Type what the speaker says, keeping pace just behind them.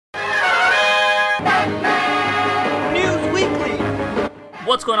News Weekly.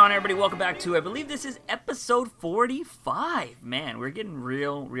 What's going on, everybody? Welcome back to, I believe this is episode 45. Man, we're getting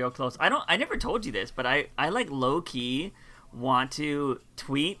real close. I never told you this, but I like low-key want to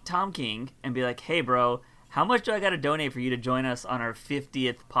tweet Tom King and be like, hey, bro, how much do I got to donate for you to join us on our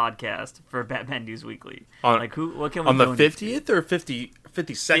 50th podcast for Batman News Weekly? What can we on the donate 50th or 52nd?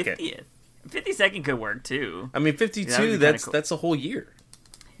 50th. 52nd could work, too. I mean, 52, that's a whole year.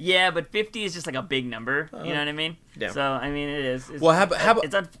 Yeah, but 50 is just like a big number. You know what I mean? Yeah. So, I mean, it is. Well,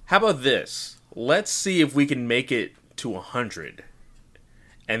 how about this? Let's see if we can make it to 100.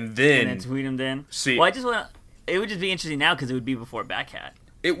 And then tweet them then? See. Well, I just want to... It would just be interesting now because it would be before Batcat.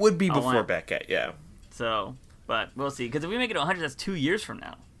 It would be before Batcat, yeah. So, but we'll see. Because if we make it to 100, that's 2 years from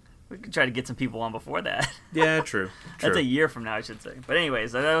now. We could try to get some people on before that. Yeah, true. That's a year from now, I should say. But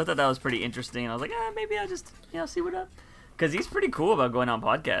anyways, I thought that was pretty interesting. I was like, maybe I'll just, see what up. Because he's pretty cool about going on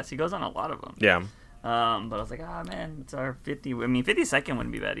podcasts. He goes on a lot of them. Yeah. But I was like, man, it's our 50. I mean, 52nd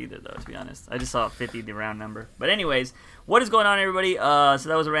wouldn't be bad either, though, to be honest. I just saw 50, the round number. But anyways, what is going on, everybody? So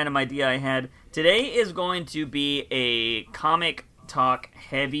that was a random idea I had. Today is going to be a comic talk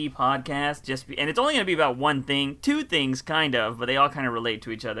heavy podcast. And it's only going to be about one thing, two things, kind of, but they all kind of relate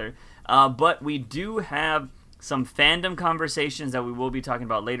to each other. But we do have some fandom conversations that we will be talking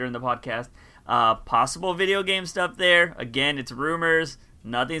about later in the podcast. Possible video game stuff there. Again, it's rumors.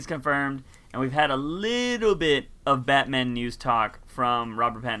 Nothing's confirmed. And we've had a little bit of Batman news talk from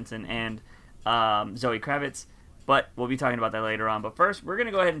Robert Pattinson and Zoe Kravitz. But we'll be talking about that later on. But first, we're going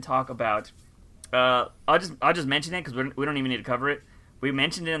to go ahead and talk about... I'll just mention it because we don't even need to cover it. We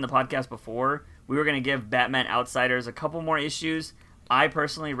mentioned it in the podcast before. We were going to give Batman Outsiders a couple more issues. I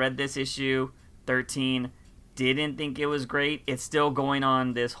personally read this issue, 13. Didn't think it was great. It's still going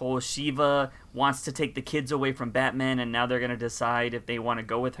on this whole Shiva wants to take the kids away from Batman, and now they're going to decide if they want to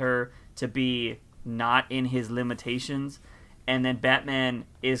go with her to be not in his limitations. And then Batman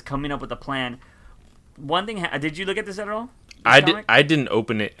is coming up with a plan. One thing, did you look at this at all? I didn't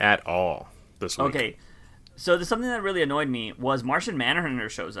open it at all this week. Okay. So there's something that really annoyed me was Martian Manhunter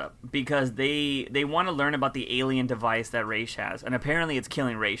shows up because they want to learn about the alien device that Ra's has. And apparently it's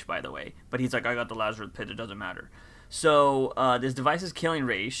killing Ra's, by the way. But he's like, I got the Lazarus Pit, it doesn't matter. So this device is killing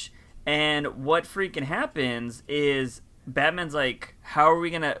Ra's. And what freaking happens is Batman's like, how are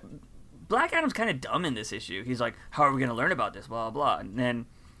we going to... Black Adam's kind of dumb in this issue. He's like, how are we going to learn about this, blah, blah, blah. And then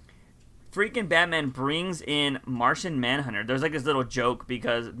freaking Batman brings in Martian Manhunter. There's like this little joke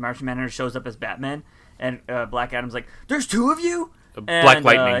because Martian Manhunter shows up as Batman. And Black Adam's like, there's two of you? Black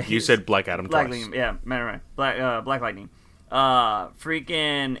Lightning. You said Black Adam Black twice. Lightning, yeah, right. Black Lightning.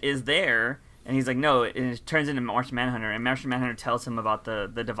 Freaking is there, and he's like, no, and it turns into Martian Manhunter, and Martian Manhunter tells him about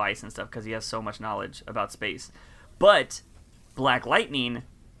the device and stuff because he has so much knowledge about space. But Black Lightning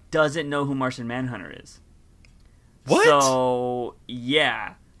doesn't know who Martian Manhunter is. What? So,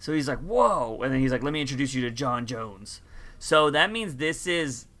 yeah. So he's like, whoa. And then he's like, let me introduce you to John Jones. So that means this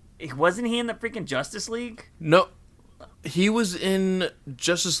is... Wasn't he in the freaking Justice League? No. He was in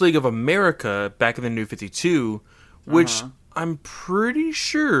Justice League of America back in the New 52, which I'm pretty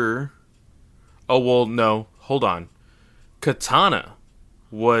sure... Oh, well, no. Hold on. Katana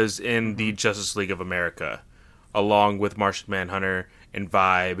was in the Justice League of America, along with Martian Manhunter and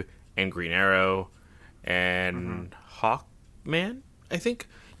Vibe and Green Arrow and Hawkman, I think.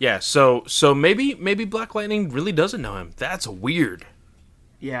 Yeah, so maybe Black Lightning really doesn't know him. That's weird.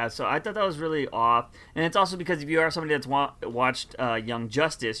 Yeah, so I thought that was really off. And it's also because if you are somebody that's watched Young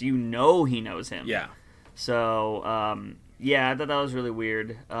Justice, you know he knows him. Yeah. So, yeah, I thought that was really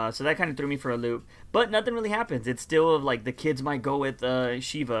weird. So that kind of threw me for a loop. But nothing really happens. It's still like the kids might go with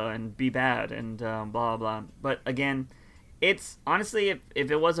Shiva and be bad and blah, blah. But again, it's honestly,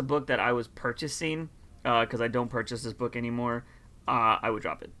 if it was a book that I was purchasing, because I don't purchase this book anymore, I would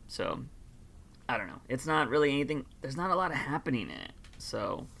drop it. So, I don't know. It's not really anything. There's not a lot of happening in it.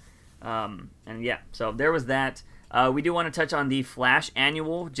 So, and yeah, so there was that. We do want to touch on the Flash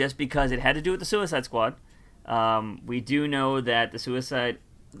Annual just because it had to do with the Suicide Squad. We do know that the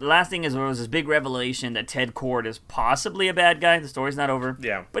last thing is there was this big revelation that Ted Kord is possibly a bad guy. The story's not over.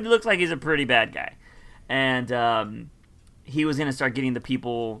 Yeah. But he looks like he's a pretty bad guy. And he was going to start getting the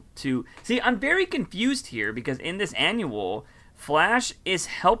people to... See, I'm very confused here because in this annual, Flash is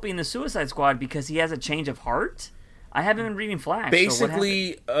helping the Suicide Squad because he has a change of heart. I haven't been reading Flash.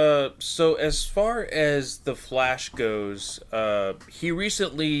 Basically, so as far as the Flash goes, he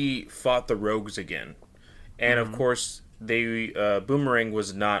recently fought the Rogues again. And of course, Boomerang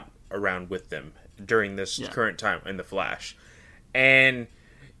was not around with them during this current time in the Flash. And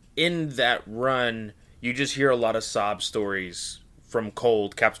in that run, you just hear a lot of sob stories from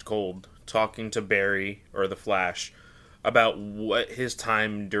Captain Cold, talking to Barry, or the Flash, about what his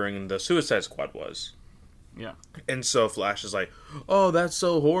time during the Suicide Squad was. Yeah. And so Flash is like, oh, that's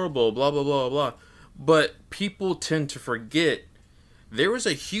so horrible, blah, blah, blah, blah. But people tend to forget there was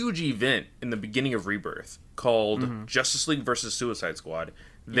a huge event in the beginning of Rebirth called Justice League versus Suicide Squad.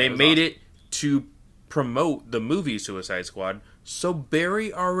 They made it to promote the movie Suicide Squad, so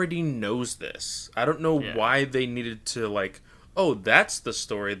Barry already knows this. I don't know why they needed to, like, oh, that's the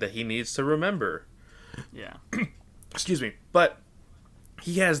story that he needs to remember. Yeah. Excuse me. But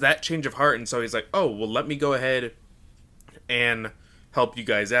he has that change of heart, and so he's like, oh, well, let me go ahead and help you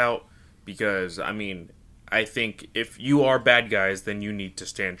guys out, because, I mean, I think if you are bad guys, then you need to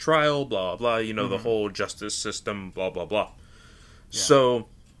stand trial, blah, blah, you know, the whole justice system, blah, blah, blah. Yeah. So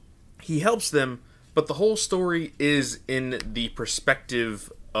he helps them, but the whole story is in the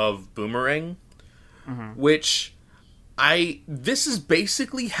perspective of Boomerang, which this is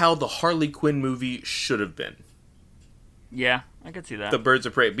basically how the Harley Quinn movie should have been. Yeah, I could see that. The Birds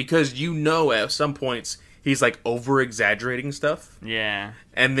of Prey, because you know at some points he's like over-exaggerating stuff. Yeah.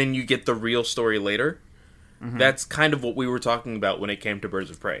 And then you get the real story later. That's kind of what we were talking about when it came to Birds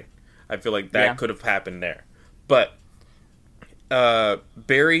of Prey. I feel like that could have happened there. But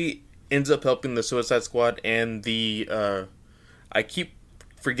Barry ends up helping the Suicide Squad and the... I keep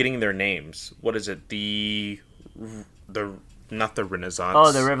forgetting their names. What is it? Not the Renaissance.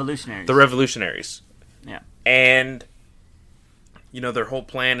 Oh, the Revolutionaries. The Revolutionaries. Yeah. And, you know, their whole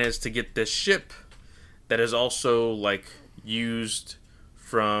plan is to get this ship that is also, like, used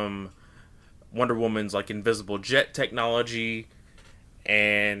from Wonder Woman's, like, invisible jet technology.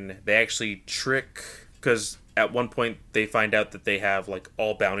 And they actually trick... Because at one point they find out that they have, like,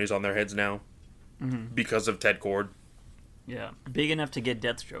 all bounties on their heads now. Because of Ted Kord. Yeah. Big enough to get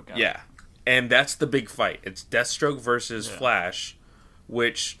Deathstroke out. Yeah. And that's the big fight. It's Deathstroke versus Flash,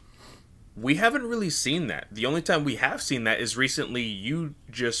 which we haven't really seen that. The only time we have seen that is recently you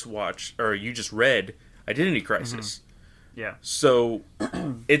just read Identity Crisis. Yeah. So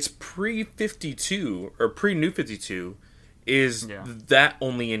it's pre-52 or pre-New 52 is that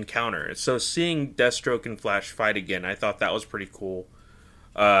only encounter. So seeing Deathstroke and Flash fight again, I thought that was pretty cool.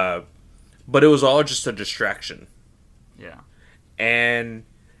 But it was all just a distraction. Yeah. And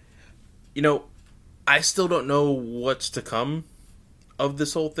you know, I still don't know what's to come of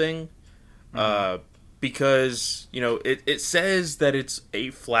this whole thing. Because, you know, it says that it's a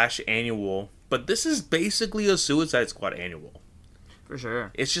Flash annual, but this is basically a Suicide Squad annual. For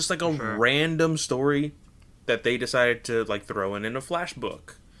sure. It's just like a random story that they decided to, like, throw in a Flash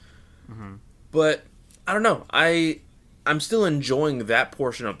book. But, I don't know. I'm still enjoying that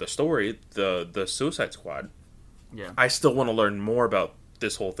portion of the story, the Suicide Squad. Yeah. I still want to learn more about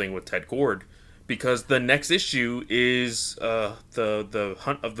this whole thing with Ted Kord, because the next issue is the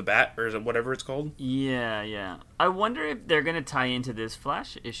Hunt of the Bat, or is it whatever it's called? Yeah. I wonder if they're gonna tie into this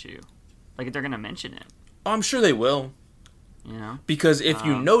Flash issue, like if they're gonna mention it. Oh, I'm sure they will. You know, because if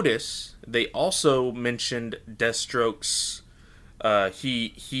you notice, they also mentioned Deathstroke's.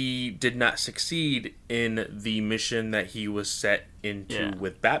 He did not succeed in the mission that he was set into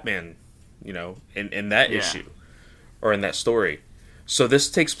with Batman. You know, in that issue or in that story. So this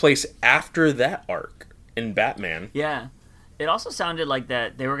takes place after that arc in Batman. Yeah. It also sounded like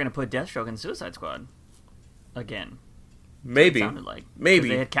that they were going to put Deathstroke in Suicide Squad again. Maybe. It sounded like. Maybe.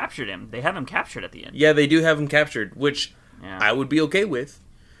 They had captured him. They have him captured at the end. Yeah, they do have him captured, which I would be okay with.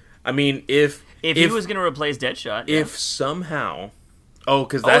 I mean, if he was going to replace Deadshot. If somehow... Oh,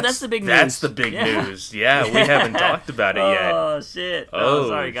 because that's the big news. That's the big news. Yeah, we haven't talked about it yet. Oh, shit. Oh,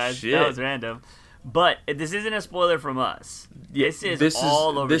 sorry, guys. Shit. That was random. But this isn't a spoiler from us. This is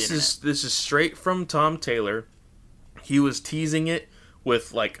all over the internet. This is straight from Tom Taylor. He was teasing it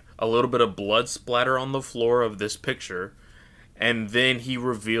with like a little bit of blood splatter on the floor of this picture, and then he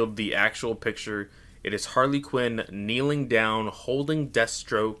revealed the actual picture. It is Harley Quinn kneeling down, holding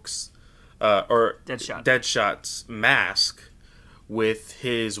Deathstroke's or Deadshot's mask with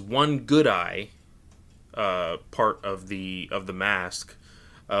his one good eye part of the mask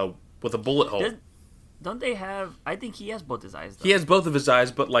with a bullet hole. Don't they have... I think he has both his eyes, though. He has both of his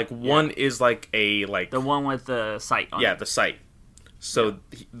eyes, but, like, one is, like, a, like... The one with the sight on it. Yeah, the sight. So,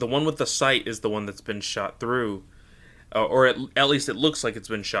 the one with the sight is the one that's been shot through. Or at least it looks like it's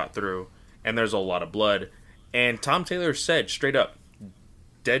been shot through. And there's a lot of blood. And Tom Taylor said, straight up,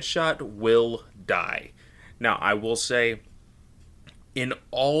 Deadshot will die. Now, I will say, in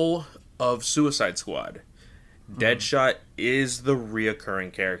all of Suicide Squad, Deadshot is the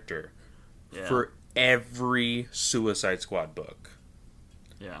reoccurring character. Yeah. For every Suicide Squad book.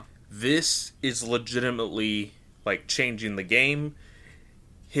 Yeah. This is legitimately like changing the game.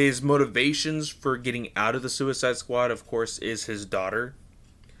 his motivations for getting out of the Suicide Squad, of course, is his daughter.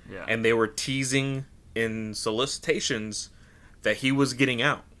 Yeah. And they were teasing in solicitations that he was getting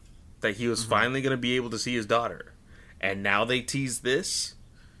out. That he was finally going to be able to see his daughter. And now they tease this.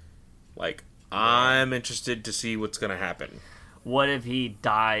 Like, I'm interested to see what's going to happen. What if he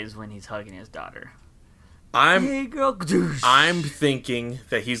dies when he's hugging his daughter? I'm girl. thinking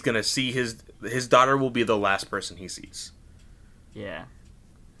that he's going to see his daughter will be the last person he sees. Yeah.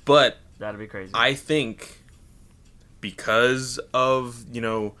 But That'd be crazy. I think because of,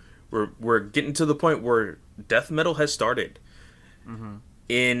 we're getting to the point where death metal has started. Mm-hmm.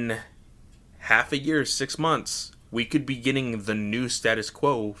 In half a year, 6 months, we could be getting the new status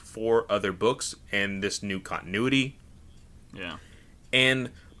quo for other books and this new continuity. Yeah.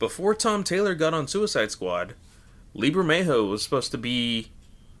 And before Tom Taylor got on Suicide Squad, Lee Bermejo was supposed to be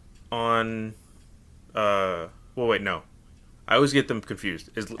on... wait, no. I always get them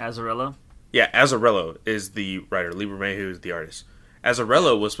confused. Azzarello? Yeah, Azzarello is the writer. Lee Bermejo is the artist.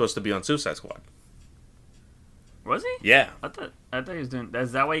 Azzarello was supposed to be on Suicide Squad. Was he? Yeah. I thought he was doing...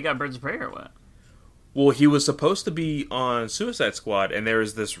 Is that why you got Birds of Prey or what? Well, he was supposed to be on Suicide Squad, and there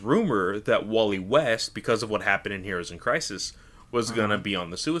is this rumor that Wally West, because of what happened in Heroes in Crisis, was going to be on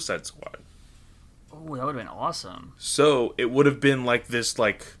the Suicide Squad. Oh, that would have been awesome. So, it would have been like this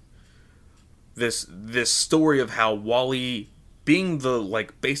story of how Wally, being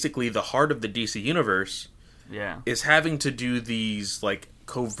basically the heart of the DC universe, is having to do these,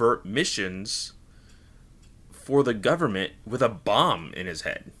 covert missions for the government with a bomb in his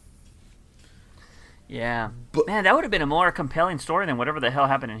head. Yeah. But, man, that would have been a more compelling story than whatever the hell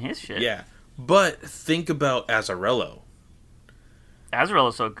happened in his shit. Yeah. But think about Azzarello.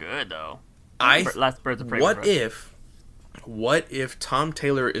 Azzarello's so good, though. Last Birds of Prey. What if Tom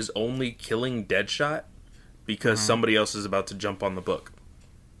Taylor is only killing Deadshot because somebody else is about to jump on the book?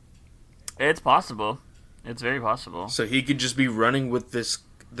 It's possible. It's very possible. So he could just be running with this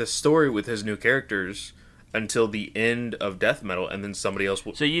story with his new characters until the end of Death Metal, and then somebody else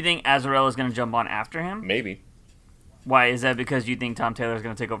will... So you think Azzarello is going to jump on after him? Maybe. Why? Is that because you think Tom Taylor is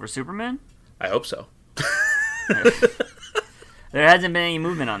going to take over Superman? I hope so. There hasn't been any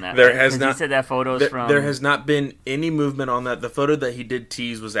movement on that. There has not. He said that photos from... There has not been any movement on that. The photo that he did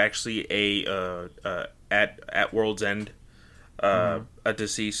tease was actually at World's End, a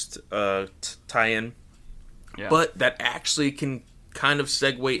deceased tie-in. Yeah. But that actually can kind of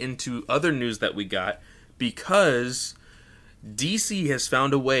segue into other news that we got, because DC has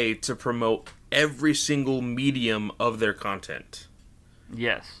found a way to promote every single medium of their content.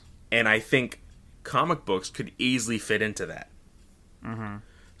 Yes. And I think comic books could easily fit into that. Mm-hmm.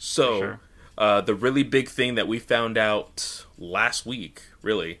 So, the really big thing that we found out last week,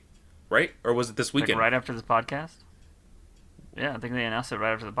 really, right? Or was it this weekend? Right after this podcast? Yeah, I think they announced it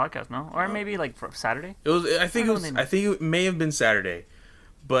right after the podcast, no? Or maybe for Saturday? It was. I think it may have been Saturday.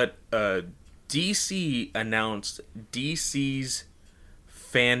 But DC announced DC's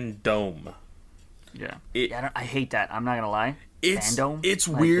Fandom. Yeah. I hate that. I'm not going to lie. Fandom? It's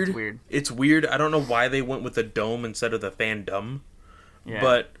weird. It's weird. I don't know why they went with the dome instead of the fandom. Yeah.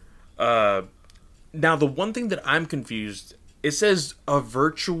 But now the one thing that I'm confused, it says a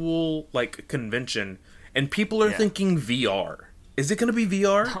virtual convention, and people are thinking VR. Is it going to be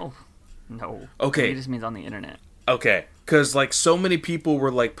VR? No. Okay. It just means on the internet. Okay. Because so many people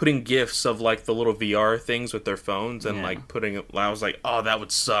were putting GIFs of the little VR things with their phones and putting it. I was like, oh, that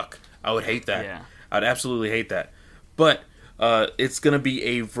would suck. I would hate that. Yeah. I'd absolutely hate that. But it's going to be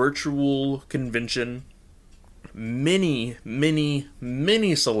a virtual convention. Many, many,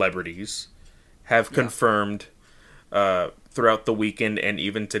 many celebrities have confirmed throughout the weekend and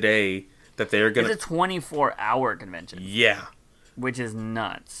even today that they are going to... It's a 24-hour convention. Yeah. Which is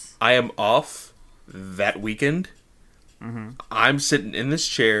nuts. I am off that weekend. Mm-hmm. I'm sitting in this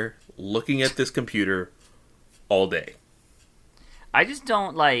chair looking at this computer all day. I just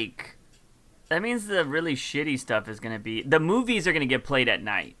don't That means the really shitty stuff is going to be... The movies are going to get played at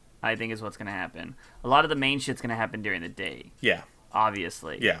night, I think is what's going to happen. A lot of the main shit's going to happen during the day. Yeah.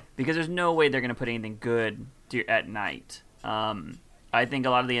 Obviously. Yeah. Because there's no way they're going to put anything good at night. I think a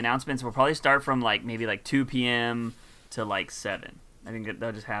lot of the announcements will probably start from maybe 2 p.m. to 7. I think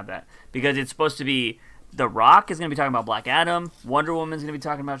they'll just have that. Because it's supposed to be... The Rock is going to be talking about Black Adam. Wonder Woman's going to be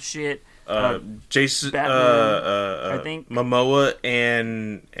talking about shit. Jason, Batman, I think Momoa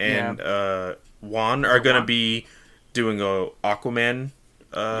and Juan are going to be doing a Aquaman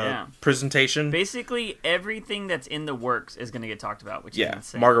presentation. Basically, everything that's in the works is going to get talked about, which is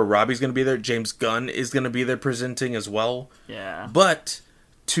insane. Margot Robbie's going to be there. James Gunn is going to be there presenting as well. Yeah. But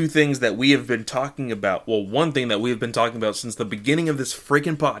two things that we have been talking about. Well, one thing that we have been talking about since the beginning of this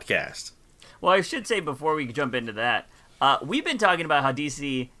freaking podcast. Well, I should say before we jump into that, we've been talking about how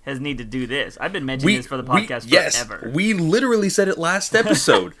DC has need to do this. I've been mentioning this for the podcast forever. Yes, we literally said it last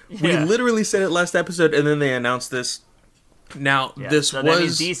episode. Yeah. We literally said it last episode, and then they announced this. Now, this so was... that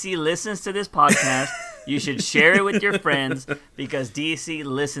means DC listens to this podcast. You should share it with your friends because DC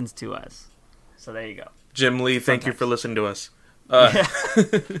listens to us. So there you go. Jim Lee, thank you for listening to us.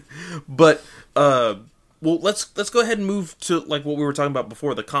 But, well, let's go ahead and move to like what we were talking about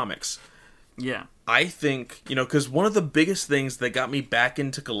before, the comics. Yeah. I think, because one of the biggest things that got me back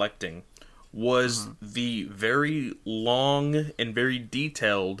into collecting was the very long and very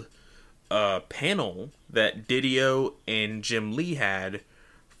detailed panel that Didio and Jim Lee had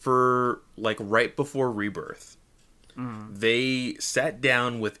for, like, right before Rebirth. They sat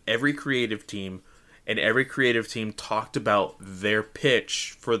down with every creative team, and every creative team talked about their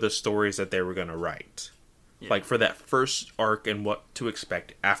pitch for the stories that they were going to write. Yeah. Like, for that first arc and what to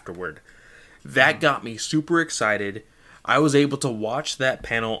expect afterward. That got me super excited. I was able to watch that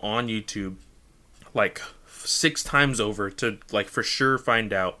panel on YouTube like 6 times over to like for sure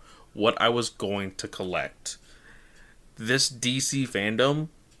find out what I was going to collect. This DC fandom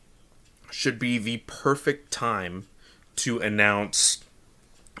should be the perfect time to announce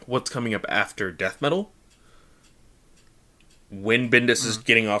what's coming up after Death Metal, when Bendis is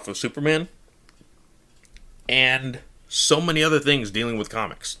getting off of Superman, and so many other things dealing with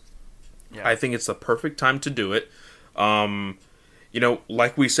comics. Yeah. I think it's the perfect time to do it.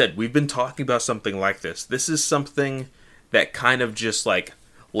 Like we said, we've been talking about something like this. This is something that kind of just, like,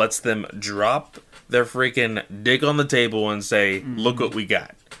 lets them drop their freaking dick on the table and say, look what we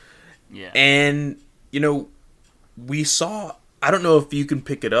got. Yeah. And, we saw... I don't know if you can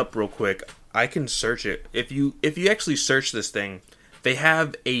pick it up real quick. I can search it. If you actually search this thing, they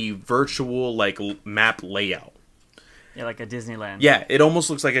have a virtual, like, map layout. Yeah, like a Disneyland. Yeah, it almost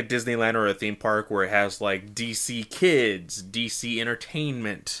looks like a Disneyland or a theme park where it has, like, DC Kids, DC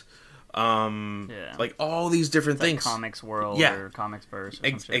Entertainment, like, all these different it's things. Like Comics World or Comics Verse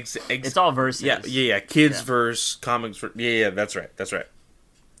or something. It's all verses. Yeah. Kids Verse, Comics Verse. Yeah, that's right.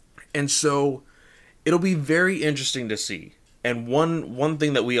 And so, it'll be very interesting to see. And one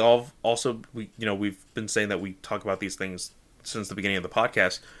thing that we've been saying that we talk about these things since the beginning of the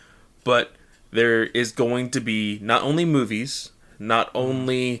podcast, but... there is going to be not only movies, not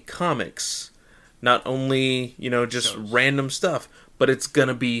only comics, not only, just shows. Random stuff, but it's going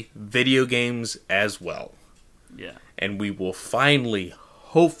to be video games as well. Yeah. And we will finally,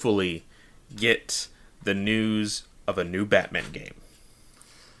 hopefully, get the news of a new Batman game.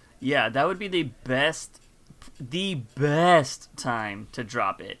 Yeah, that would be the best time to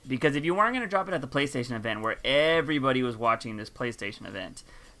drop it. Because if you weren't going to drop it at the PlayStation event where everybody was watching this PlayStation event...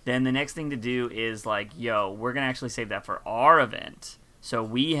 then the next thing to do is like, yo, we're going to actually save that for our event. So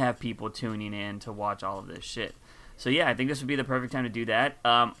we have people tuning in to watch all of this shit. So yeah, I think this would be the perfect time to do that.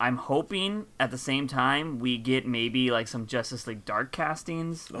 I'm hoping at the same time we get maybe like some Justice League Dark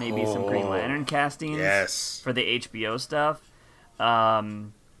castings. Maybe some Green Lantern castings. Yes. For the HBO stuff.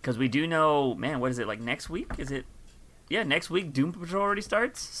 Because we do know, man, what is it, like next week? Is it? Yeah, next week Doom Patrol already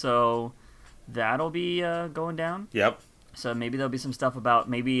starts. So that'll be going down. Yep. So maybe there'll be some stuff about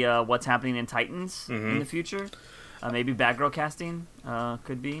maybe what's happening in Titans in the future. Maybe Batgirl casting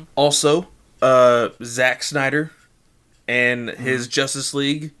could be. Also, Zack Snyder and his Justice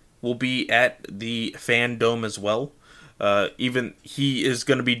League will be at the Fandome as well. Even he is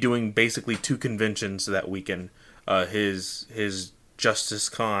going to be doing basically 2 conventions that weekend. His Justice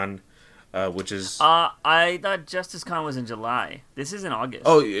Con, which is... I thought Justice Con was in July. This is in August.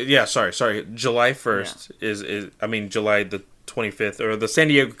 Oh, yeah, sorry. July 1st is July the 25th, or the San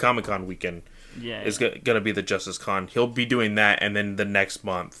Diego Comic-Con weekend is going to be the Justice Con. He'll be doing that, and then the next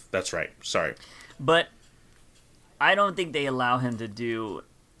month. That's right. Sorry. But I don't think they allow him to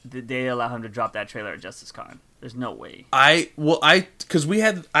drop that trailer at Justice Con. There's no way. Because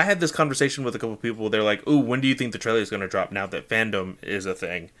I had this conversation with a couple of people. They're like, "Ooh, when do you think the trailer is going to drop?" Now that Fandom is a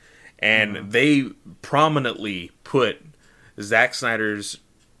thing, and they prominently put Zack Snyder's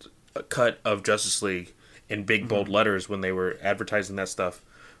cut of Justice League in big bold letters when they were advertising that stuff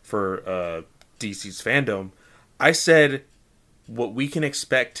for DC's Fandom. I said, what we can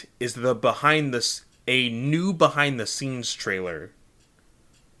expect is a new behind the scenes trailer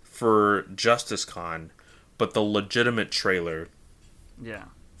for Justice Con, but the legitimate trailer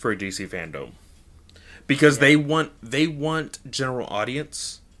for DC Fandom. Because they want general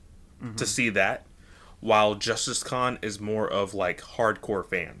audience to see that, while Justice Con is more of like hardcore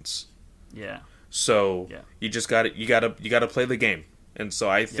fans. Yeah. So you just got to play the game. And so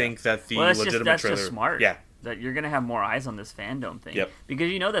I think that the well, legitimate that's trailer... just smart. Yeah. That you're going to have more eyes on this fandom thing. Yep.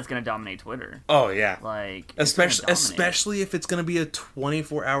 Because you know that's going to dominate Twitter. Oh, yeah. Like, it's gonna dominate. Especially if it's going to be a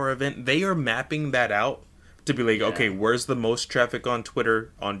 24-hour event. They are mapping that out to be like, okay, where's the most traffic on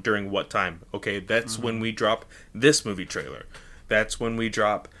Twitter on during what time? Okay, that's when we drop this movie trailer. That's when we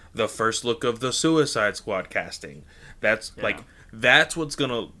drop the first look of the Suicide Squad casting. That's that's what's going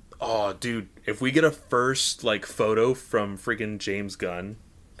to... Oh, dude, if we get a first like photo from freaking James Gunn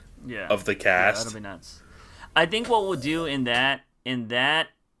of the cast... Yeah, that'll be nuts. I think what we'll do in that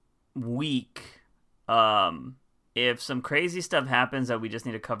week, if some crazy stuff happens that we just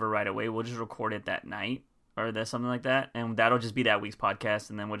need to cover right away, we'll just record it that night or something like that, and that'll just be that week's podcast,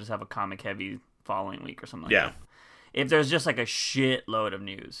 and then we'll just have a comic heavy following week or something like that. If there's just like a shitload of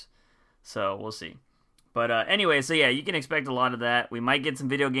news, so we'll see. But anyway, so yeah, you can expect a lot of that. We might get some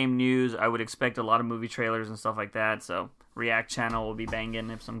video game news. I would expect a lot of movie trailers and stuff like that. So React channel will be banging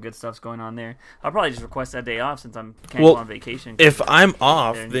if some good stuff's going on there. I'll probably just request that day off since I can't go on vacation. If I'm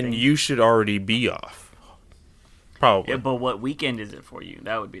off, then you should already be off. Probably. Yeah, but what weekend is it for you?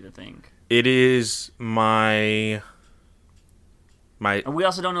 That would be the thing. It is my. And we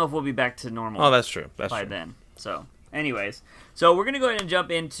also don't know if we'll be back to normal. Oh, that's true. By then. So, anyways, so we're gonna go ahead and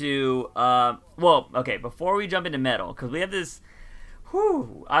jump into. Before we jump into metal, because we have this.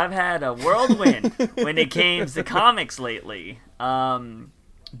 I've had a whirlwind when it came to comics lately.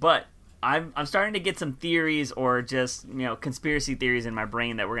 But I'm starting to get some theories or just conspiracy theories in my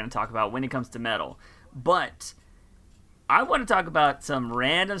brain that we're gonna talk about when it comes to metal. But I want to talk about some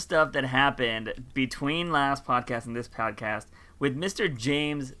random stuff that happened between last podcast and this podcast with Mr.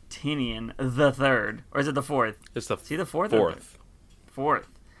 James Tynion the third, or is it the fourth? It's the fourth. Fourth.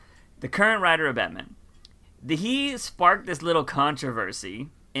 The current writer of Batman. He sparked this little controversy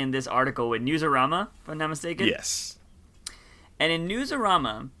in this article with Newsarama, if I'm not mistaken. Yes. And in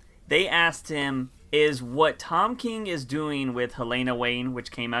Newsarama, they asked him, is what Tom King is doing with Helena Wayne,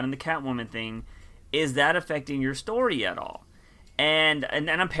 which came out in the Catwoman thing, is that affecting your story at all? And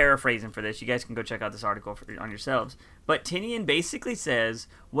I'm paraphrasing for this. You guys can go check out this article on yourselves. But Tynion basically says,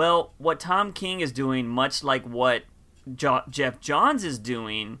 well, what Tom King is doing, much like what Jeff Johns is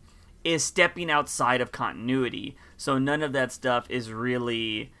doing, is stepping outside of continuity. So none of that stuff is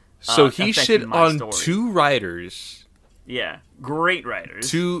really so he shit on story. Two writers. Yeah, great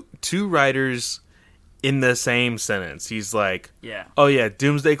writers. Two writers in the same sentence. He's like, yeah. Oh yeah,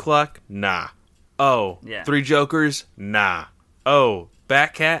 Doomsday Clock? Nah. Oh, yeah. Three Jokers? Nah. Oh,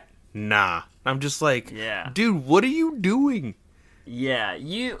 Batcat? Nah. I'm just like, dude, what are you doing? Yeah,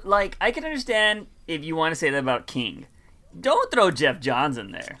 I can understand if you want to say that about King. Don't throw Jeff Johns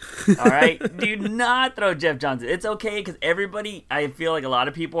in there, all right? Do not throw Jeff Johns in. It's okay, because everybody, I feel like a lot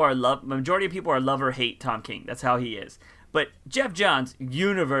of people majority of people are love or hate Tom King. That's how he is. But Jeff Johns,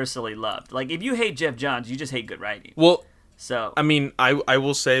 universally loved. Like, if you hate Jeff Johns, you just hate good writing. Well, so I mean, I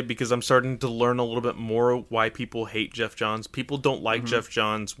will say, because I'm starting to learn a little bit more why people hate Jeff Johns. People don't like Jeff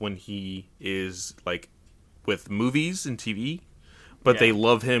Johns when he is, like, with movies and TV, but they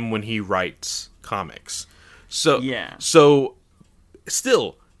love him when he writes comics. So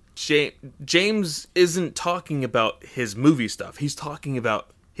still, James isn't talking about his movie stuff. He's talking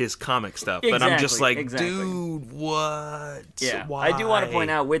about his comic stuff. Exactly, and I'm just like, dude, what? Yeah, why? I do want to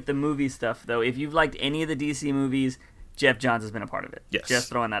point out with the movie stuff, though, if you've liked any of the DC movies, Jeff Johns has been a part of it. Yes. Just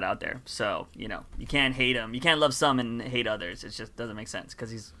throwing that out there. So, you can't hate him. You can't love some and hate others. It just doesn't make sense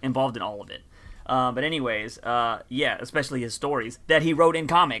because he's involved in all of it. But anyways, especially his stories that he wrote in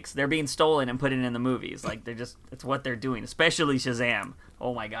comics. They're being stolen and put in the movies. Like, it's what they're doing, especially Shazam.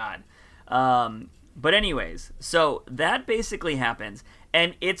 Oh my God. But anyways, so that basically happens,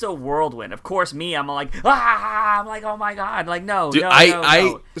 and it's a whirlwind. Of course, I'm like, oh my God. Like, no, dude,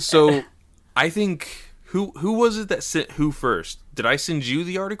 no. So I think, who was it that sent who first? Did I send you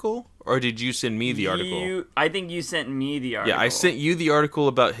the article? Or did you send me the article? I think you sent me the article. Yeah, I sent you the article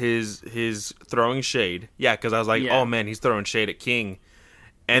about his throwing shade. Yeah, because I was like, oh man, he's throwing shade at King.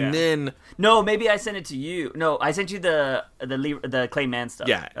 And then... No, maybe I sent it to you. No, I sent you the Clay Mann stuff.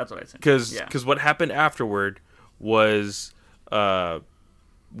 Yeah. That's what I sent. Because what happened afterward was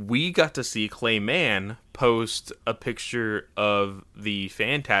we got to see Clay Mann post a picture of the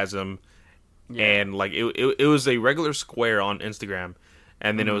Phantasm. Yeah. And like it was a regular square on Instagram.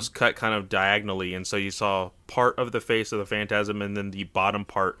 And then it was cut kind of diagonally, and so you saw part of the face of the Phantasm and then the bottom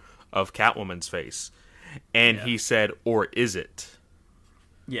part of Catwoman's face. And he said, or is it?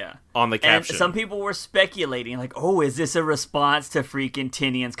 Yeah. On the caption. And some people were speculating, like, oh, is this a response to freaking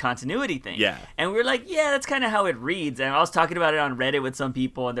Tynion's continuity thing? Yeah. And we were like, yeah, that's kind of how it reads. And I was talking about it on Reddit with some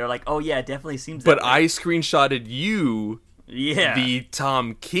people, and they're like, oh, yeah, it definitely seems that way. But I screenshotted you Yeah. the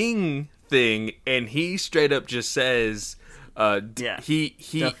Tom King thing, and he straight up just says, he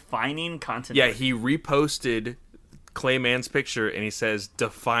defining continuity. yeah, he reposted Clayman's picture, and he says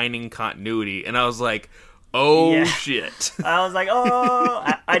defining continuity, and I was like, oh shit. I was like, oh,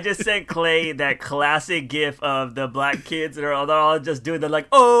 I just sent Clay that classic gif of the black kids that they're all just doing, they're like,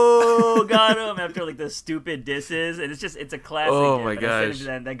 oh, got him, after like the stupid disses, and it's a classic Oh gif. my gosh.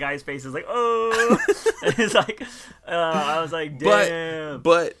 That guy's face is like, oh, and it's like, I was like, damn.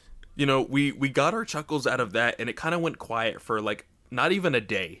 But you know, we got our chuckles out of that, and it kind of went quiet for like not even a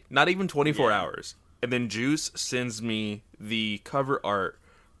day, not even 24 hours. And then Juice sends me the cover art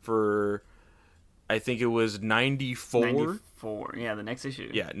for, I think it was 94. 94, yeah, the next issue.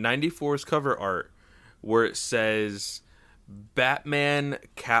 Yeah, 94's cover art, where it says Batman,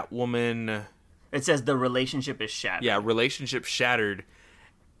 Catwoman. It says the relationship is shattered. Yeah, relationship shattered.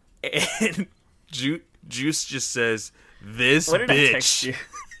 And Juice just says, this what did bitch. I text you?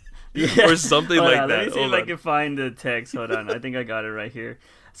 Yeah. Or something like that. Let me see if I can find the text. Hold on. I think I got it right here.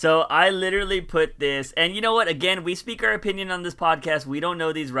 So I literally put this, and you know what? Again, we speak our opinion on this podcast. We don't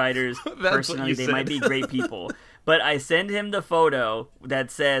know these writers personally. They might be great people. But I send him the photo that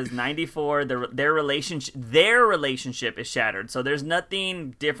says 94, their relationship is shattered. So there's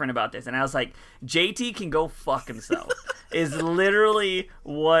nothing different about this. And I was like, JT can go fuck himself, is literally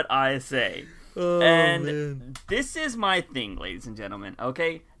what I say. Oh, and man. This is my thing, ladies and gentlemen,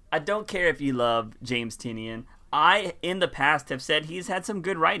 okay? I don't care if you love James Tynion. I, in the past, have said he's had some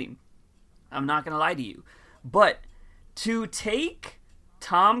good writing. I'm not going to lie to you. But to take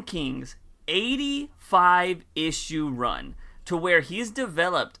Tom King's 85-issue run to where he's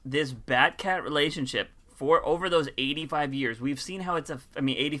developed this Bat-Cat relationship for over those 85 years, we've seen how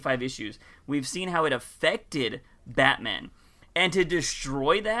 85 issues, we've seen how it affected Batman. And to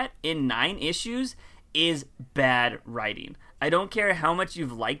destroy that in 9 issues is bad writing. I don't care how much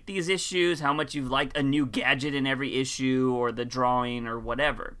you've liked these issues, how much you've liked a new gadget in every issue or the drawing or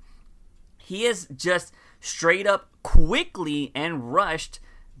whatever. He is just straight up quickly and rushed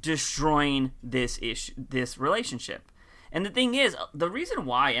destroying this relationship. And the thing is, the reason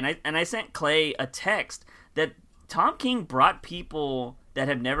why, and I sent Clay a text that Tom King brought people that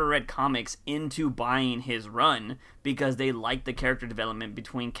have never read comics into buying his run because they like the character development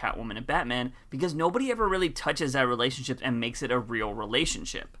between Catwoman and Batman, because nobody ever really touches that relationship and makes it a real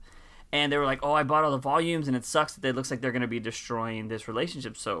relationship. And they were like, oh, I bought all the volumes and it sucks that it looks like they're going to be destroying this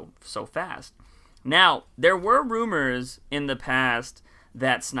relationship so fast. Now, there were rumors in the past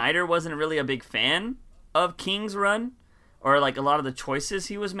that Snyder wasn't really a big fan of King's run, or like a lot of the choices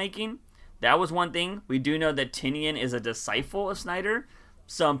he was making. That was one thing. We do know that Tynion is a disciple of Snyder.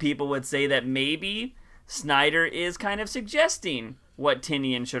 Some people would say that maybe Snyder is kind of suggesting what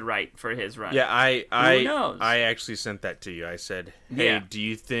Tynion should write for his run. Yeah, Who knows? I actually sent that to you. I said, hey, do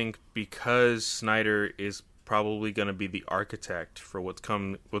you think because Snyder is probably going to be the architect for what's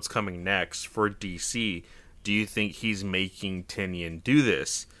coming next for DC, do you think he's making Tynion do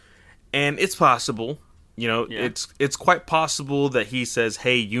this? And it's possible. You know, it's quite possible that he says,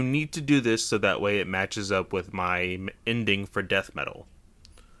 hey, you need to do this so that way it matches up with my ending for Death Metal.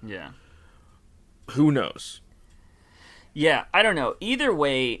 Yeah. Who knows? Yeah, I don't know. Either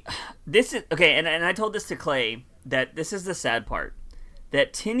way, this is... Okay, and I told this to Clay, that this is the sad part.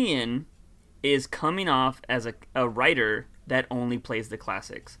 That Tynion is coming off as a writer that only plays the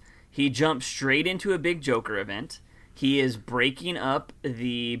classics. He jumped straight into a big Joker event. He is breaking up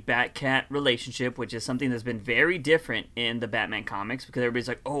the Bat-Cat relationship, which is something that's been very different in the Batman comics, because everybody's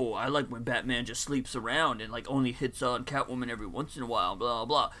like, oh, I like when Batman just sleeps around and like only hits on Catwoman every once in a while, blah,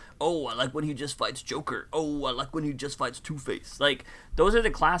 blah. Oh, I like when he just fights Joker. Oh, I like when he just fights Two-Face. Like, those are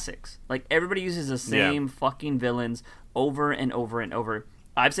the classics. Like, everybody uses the same fucking villains over and over and over.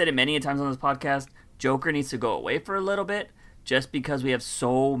 I've said it many times on this podcast, Joker needs to go away for a little bit, just because we have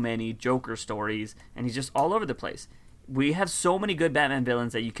so many Joker stories, and he's just all over the place. We have so many good Batman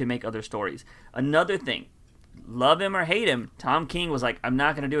villains that you can make other stories. Another thing, love him or hate him, Tom King was like, I'm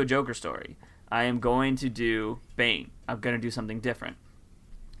not going to do a Joker story. I am going to do Bane. I'm going to do something different.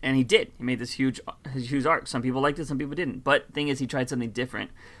 And he did. He made this huge arc. Some people liked it, some people didn't. But the thing is, he tried something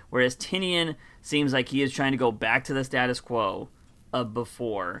different. Whereas Tynion seems like he is trying to go back to the status quo of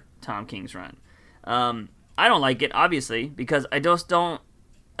before Tom King's run. I don't like it, obviously, because I just don't...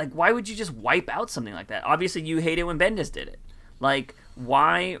 Like, why would you just wipe out something like that? Obviously, you hate it when Bendis did it. Like,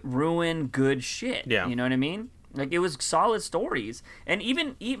 why ruin good shit? Yeah. You know what I mean? Like, it was solid stories. And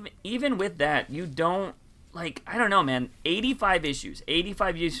even with that, you don't... Like, I don't know, man. 85 issues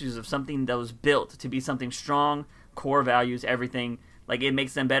of something that was built to be something strong, core values, everything. Like, it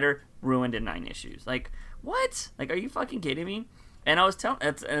makes them better, ruined in 9 issues. Like, what? Like, are you fucking kidding me? And I was telling,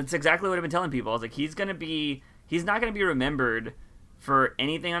 it's exactly what I've been telling people. I was like, he's not gonna be remembered for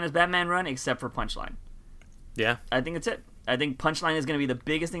anything on his Batman run except for Punchline. Yeah. I think that's it. I think Punchline is going to be the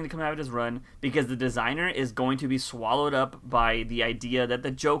biggest thing to come out of his run because the designer is going to be swallowed up by the idea that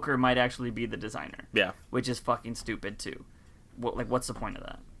the Joker might actually be the designer. Yeah. Which is fucking stupid, too. What's the point of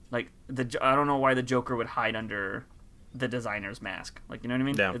that? Like, I don't know why the Joker would hide under the designer's mask. Like, you know what I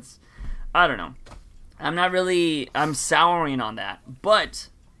mean? Yeah. I don't know. I'm souring on that. But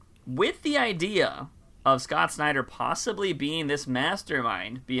with the idea of Scott Snyder possibly being this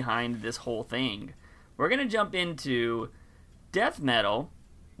mastermind behind this whole thing, we're going to jump into Death Metal,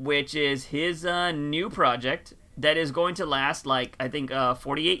 which is his new project that is going to last, like, I think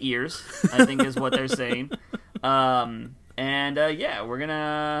 48 years, I think is what they're saying. Yeah, we're going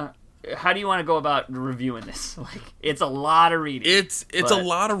to... How do you want to go about reviewing this? Like, it's a lot of reading. It's a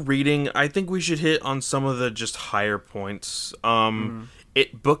lot of reading. I think we should hit on some of the just higher points.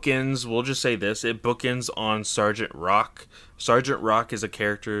 It bookends, we'll just say this, it bookends on Sergeant Rock. Sergeant Rock is a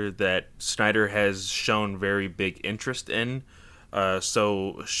character that Snyder has shown very big interest in.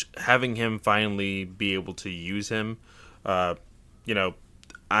 So having him finally be able to use him, I'm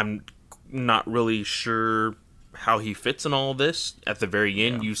not really sure how he fits in all this. At the very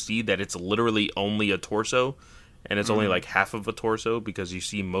end, you see that it's literally only a torso, and it's only like half of a torso because you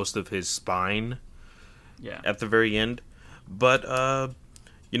see most of his spine at the very end. But,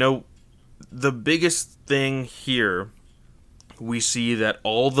 the biggest thing here, we see that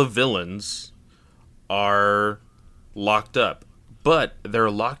all the villains are locked up. But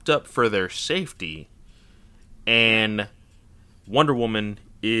they're locked up for their safety, and Wonder Woman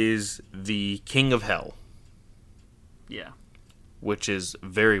is the king of hell. Yeah. Which is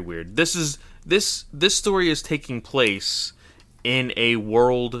very weird. This story is taking place in a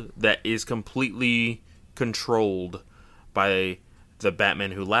world that is completely controlled by the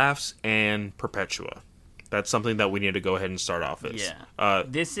Batman Who Laughs and Perpetua. That's something that we need to go ahead and start off as. Yeah.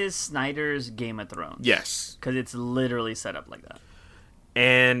 This is Snyder's Game of Thrones. Yes. Because it's literally set up like that.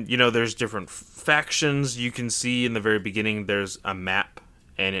 And, there's different factions. You can see in the very beginning there's a map,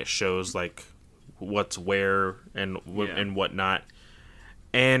 and it shows, like, what's where and whatnot.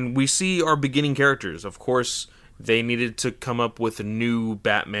 And we see our beginning characters. Of course, they needed to come up with new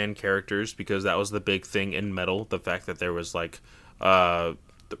Batman characters because that was the big thing in Metal. The fact that there was, like,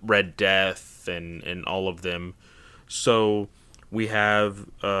 Red Death and all of them. So we have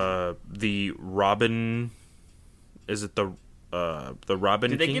the Robin. Is it the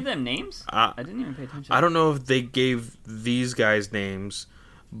Robin Did they King? give them names? I didn't even pay attention. I don't know if they gave these guys names,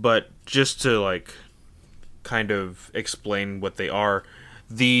 but just to, like, kind of explain what they are,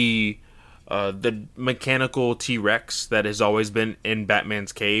 the mechanical T-Rex that has always been in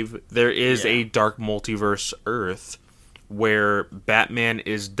Batman's cave, there is a dark multiverse Earth where Batman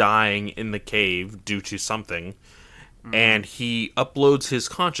is dying in the cave due to something, and he uploads his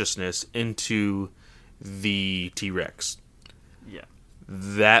consciousness into the T-Rex. Yeah.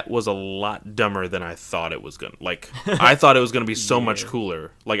 That was a lot dumber than I thought it was gonna. Like, I thought it was gonna be so much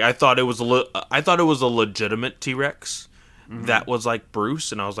cooler. Like, I thought it was a legitimate T-Rex that was like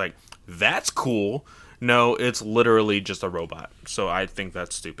Bruce, and I was like, that's cool. No, it's literally just a robot. So I think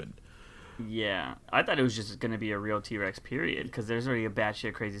that's stupid. Yeah, I thought it was just going to be a real T-Rex, period, because there's already a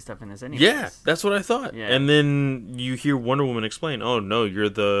batshit crazy stuff in this anyway. Yeah, that's what I thought. Yeah. And then you hear Wonder Woman explain, oh, no, you're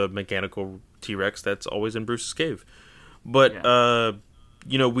the mechanical T-Rex that's always in Bruce's cave. But,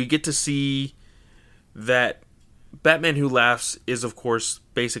 we get to see that Batman Who Laughs is, of course,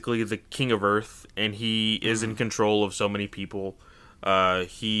 basically the king of Earth, and he is in control of so many people.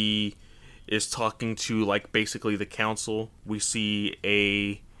 He is talking to, like, basically the council. We see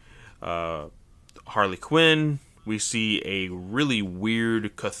a Harley Quinn. We see a really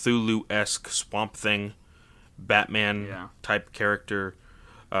weird Cthulhu-esque Swamp Thing Batman type character.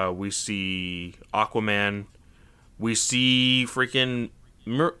 We see Aquaman. We see freaking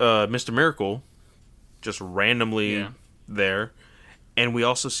Mr. Miracle just randomly there. And we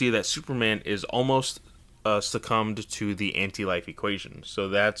also see that Superman is almost succumbed to the anti-life equation. So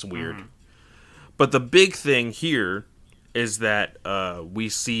that's weird. But the big thing here is that we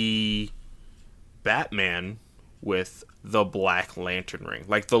see Batman with the Black Lantern ring.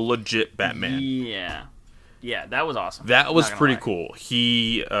 Like, the legit Batman. Yeah. Yeah, that was awesome. That was pretty cool.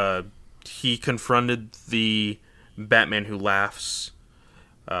 He confronted the Batman Who Laughs,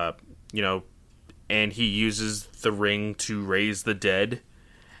 and he uses the ring to raise the dead.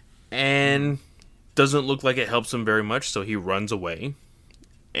 And doesn't look like it helps him very much, so he runs away.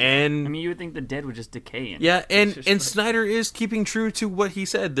 And I mean, you would think the dead would just decay. And Snyder is keeping true to what he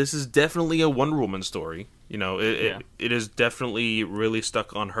said. This is definitely a Wonder Woman story. You know, it is definitely really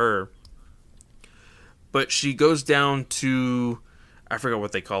stuck on her. But she goes down to, I forgot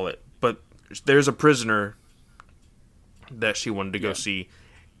what they call it, but there's a prisoner that she wanted to go see,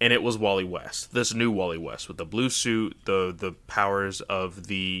 and it was Wally West. This new Wally West with the blue suit, the powers of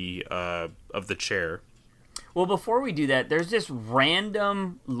the chair. Well, before we do that, there's this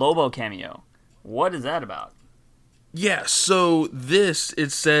random Lobo cameo. What is that about? Yeah, so it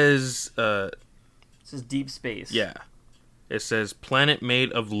says... This is Deep Space. Yeah. It says, planet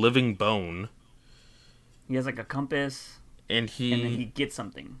made of living bone. He has like a compass. And then he gets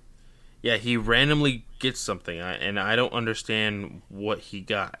something. Yeah, he randomly gets something, and I don't understand what he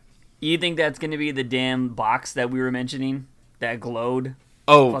got. You think that's going to be the damn box that we were mentioning? That glowed?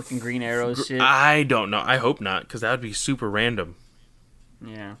 Oh, fucking Green Arrow shit. I don't know. I hope not, because that would be super random.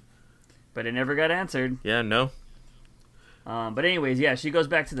 Yeah, but it never got answered. Yeah, no. But anyways, yeah, she goes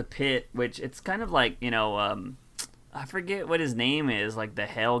back to the pit, which it's kind of like, I forget what his name is, like the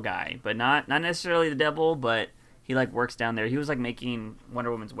Hell guy, but not necessarily the devil, but he like works down there. He was like making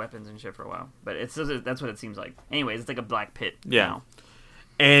Wonder Woman's weapons and shit for a while, but that's what it seems like. Anyways, it's like a black pit. Yeah, now.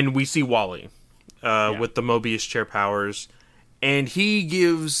 And we see Wally with the Mobius chair powers. And he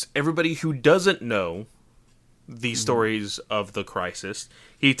gives everybody who doesn't know the stories of the Crisis.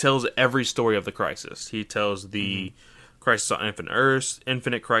 He tells every story of the Crisis. He tells the Crisis on Infinite Earths,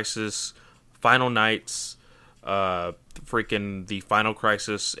 Infinite Crisis, Final Nights, freaking the Final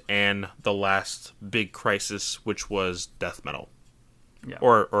Crisis, and the last big crisis, which was Death Metal. Yeah.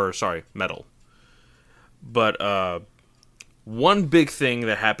 Or sorry, Metal. But one big thing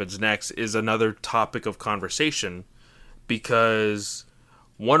that happens next is another topic of conversation. Because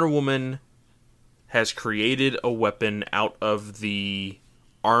Wonder Woman has created a weapon out of the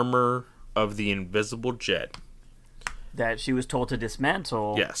armor of the Invisible Jet. That she was told to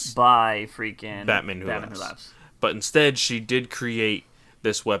dismantle Yes. by freaking Batman Who Laughs. But instead, she did create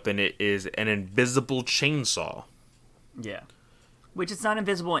this weapon. It is an invisible chainsaw. Yeah. Which it's not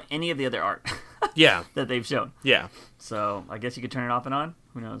invisible in any of the other art Yeah. that they've shown. Yeah. So I guess you could turn it off and on.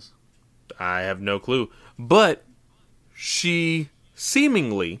 Who knows? I have no clue. But she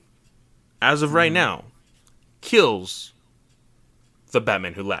seemingly, as of right now, kills the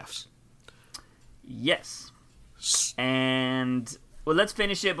Batman Who Laughs. Yes. And, well, let's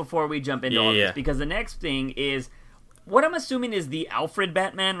finish it before we jump into all this. Because the next thing is, what I'm assuming is the Alfred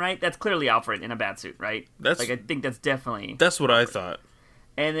Batman, right? That's clearly Alfred in a bat suit, right? I think that's definitely... That's what Alfred. I thought.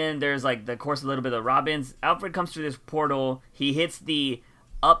 And then there's, like, of course, a little bit of Robin's. Alfred comes through this portal. He hits the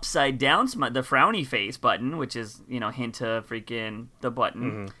upside down, the frowny face button, which is, hint to freaking the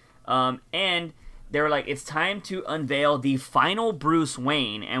button. And they were like, it's time to unveil the final Bruce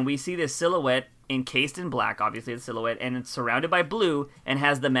Wayne. And we see this silhouette encased in black, obviously the silhouette, and it's surrounded by blue and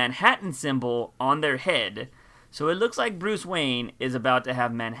has the Manhattan symbol on their head. So it looks like Bruce Wayne is about to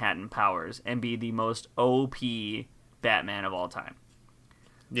have Manhattan powers and be the most OP Batman of all time.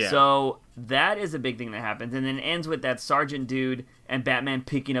 Yeah. So that is a big thing that happens. And then it ends with that sergeant dude and Batman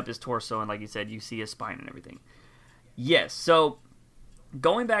picking up his torso. And like you said, you see his spine and everything. Yes. So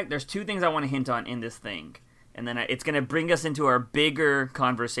going back, there's two things I want to hint on in this thing. And then it's going to bring us into our bigger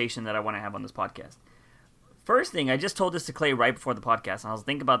conversation that I want to have on this podcast. First thing, I just told this to Clay right before the podcast. And I was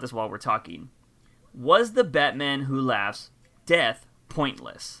thinking about this while we're talking. Was the Batman Who Laughs death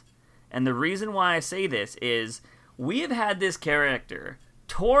pointless? And the reason why I say this is we have had this character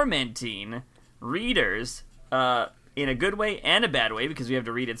tormenting readers in a good way and a bad way because we have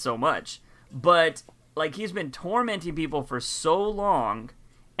to read it so much. But like he's been tormenting people for so long,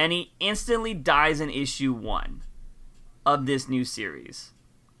 and he instantly dies in issue 1 of this new series.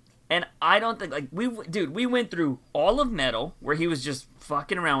 And I don't think we went through all of Metal where he was just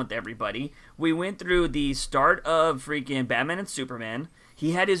fucking around with everybody. We went through the start of freaking Batman and Superman.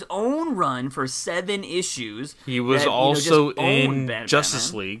 He had his own run for 7 issues. He was also in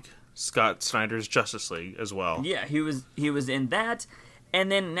Justice League, Scott Snyder's Justice League as well. Yeah, he was in that. And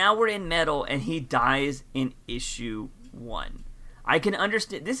then now we're in Metal, and he dies in issue 1. I can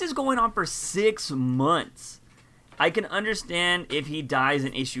understand. This is going on for 6 months. I can understand if he dies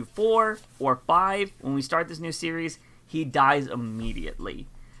in issue 4 or 5 when we start this new series. He dies immediately.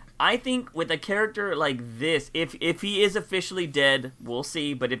 I think with a character like this, if he is officially dead, we'll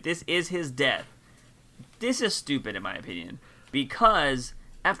see. But if this is his death, this is stupid in my opinion. Because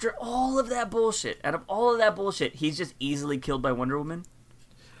after all of that bullshit, he's just easily killed by Wonder Woman.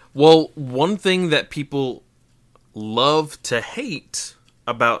 Well, one thing that people love to hate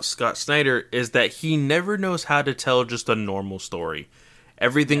about Scott Snyder is that he never knows how to tell just a normal story.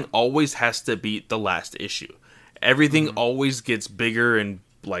 Everything always has to beat the last issue. Everything always gets bigger and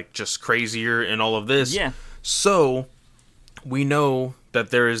like just crazier and all of this. Yeah. So we know that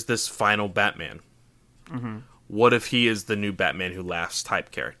there is this final Batman. What if he is the new Batman Who Laughs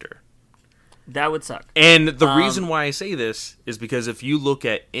type character? That would suck. And the reason why I say this is because if you look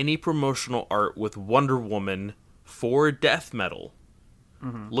at any promotional art with Wonder Woman for death metal,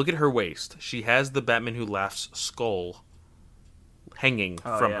 look at her waist. She has the Batman Who Laughs skull hanging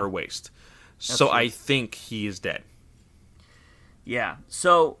from her waist. So true. I think he is dead. Yeah.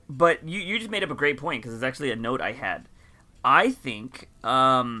 So, but you just made up a great point because it's actually a note I had. I think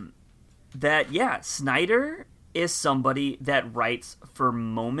that, yeah, Snyder is somebody that writes for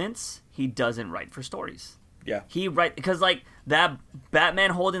moments. He doesn't write for stories. Yeah. He write because like that Batman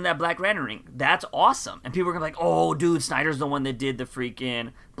holding that Black Lantern ring, that's awesome. And people are gonna be like, oh, dude, Snyder's the one that did the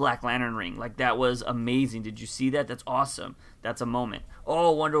freaking Black Lantern ring. Like that was amazing. Did you see that? That's awesome. That's a moment.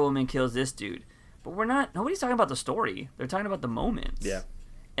 Oh, Wonder Woman kills this dude. But nobody's talking about the story. They're talking about the moments. Yeah.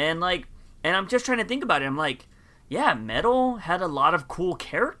 And I'm just trying to think about it. I'm like, yeah, Metal had a lot of cool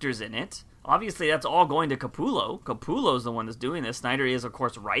characters in it. Obviously, that's all going to Capullo. Capullo's the one that's doing this. Snyder is, of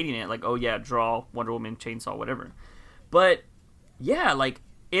course, writing it. Like, oh, yeah, draw Wonder Woman, chainsaw, whatever. But, yeah, like,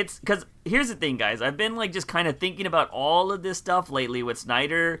 it's... Because here's the thing, guys. I've been, like, just kind of thinking about all of this stuff lately with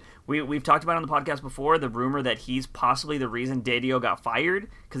Snyder. We've talked about it on the podcast before, the rumor that he's possibly the reason Didio got fired.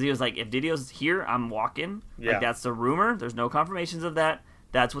 Because he was like, if Didio's here, I'm walking. Yeah. Like, that's the rumor. There's no confirmations of that.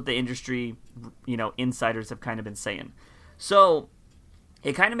 That's what the industry, insiders have kind of been saying. So...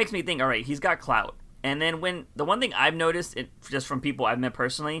 it kind of makes me think, all right, he's got clout. And then the one thing I've noticed, just from people I've met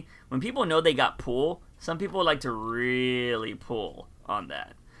personally, when people know they got pull, some people like to really pull on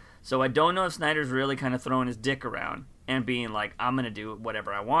that. So I don't know if Snyder's really kind of throwing his dick around and being like, I'm going to do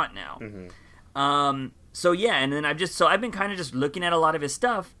whatever I want now. So yeah, and then I've been kind of just looking at a lot of his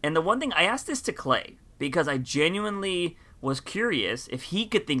stuff. And the one thing, I asked this to Clay, because I genuinely was curious if he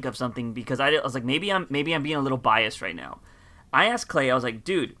could think of something, because I was like, maybe I'm being a little biased right now. I asked Clay, I was like,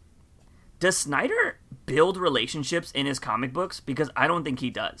 dude, does Snyder build relationships in his comic books? Because I don't think he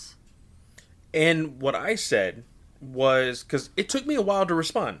does. And what I said was, because it took me a while to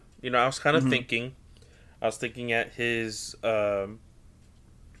respond. I was kind of thinking, I was thinking at his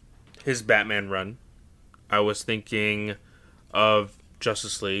Batman run. I was thinking of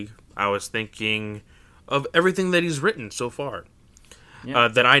Justice League. I was thinking of everything that he's written so far,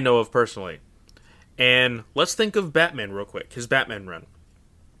 that I know of personally. And let's think of Batman real quick, his Batman run.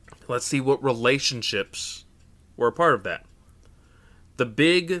 Let's see what relationships were a part of that. The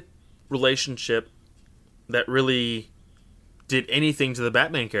big relationship that really did anything to the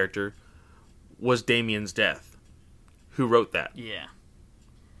Batman character was Damian's death. Who wrote that? Yeah.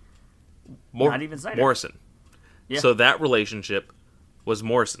 Not even Snyder. Morrison. Yeah. So that relationship was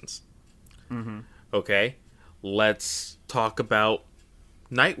Morrison's. Okay, let's talk about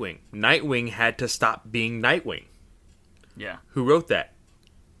Nightwing. Nightwing had to stop being Nightwing. Yeah. Who wrote that?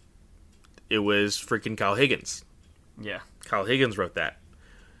 It was freaking Kyle Higgins. Yeah. Kyle Higgins wrote that.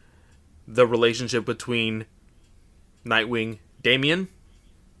 The relationship between Nightwing, Damian,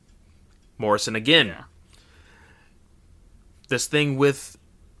 Morrison again. Yeah. This thing with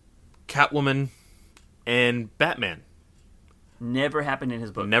Catwoman and Batman. Never happened in his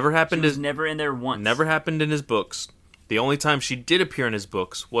book. Never happened. She was never in there once. Never happened in his books. The only time she did appear in his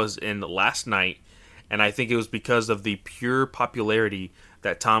books was in Last Night, and I think it was because of the pure popularity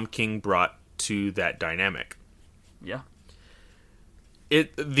that Tom King brought to that dynamic. Yeah.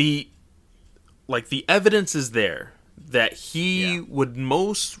 The evidence is there that he would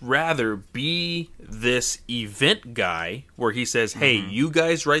most rather be this event guy where he says, hey, you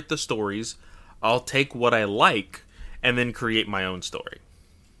guys write the stories, I'll take what I like, and then create my own story.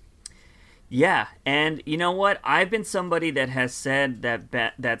 Yeah, and you know what? I've been somebody that has said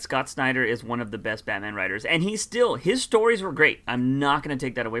that Scott Snyder is one of the best Batman writers, and his stories were great. I'm not going to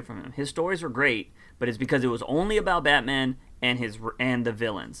take that away from him. His stories were great, but it's because it was only about Batman and the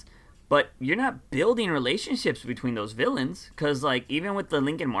villains. But you're not building relationships between those villains, because like even with the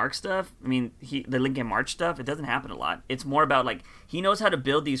Lincoln Mark stuff, the Lincoln March stuff, it doesn't happen a lot. It's more about like he knows how to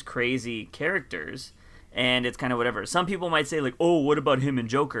build these crazy characters. And it's kind of whatever. Some people might say, like, oh, what about him and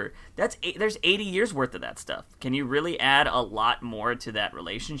Joker? There's 80 years worth of that stuff. Can you really add a lot more to that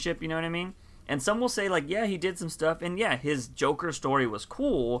relationship? You know what I mean? And some will say, like, yeah, he did some stuff. And, yeah, his Joker story was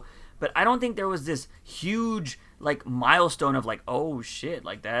cool. But I don't think there was this huge, like, milestone of, like, oh, shit.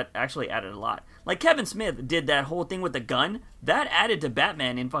 Like, that actually added a lot. Like, Kevin Smith did that whole thing with the gun. That added to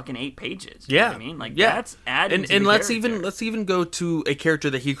Batman in fucking 8 pages. You know what I mean? Like, that's added to the let's character. even go to a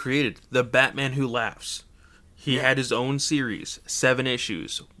character that he created, the Batman Who Laughs. He had his own series, 7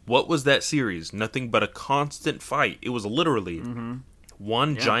 issues. What was that series? Nothing but a constant fight. It was literally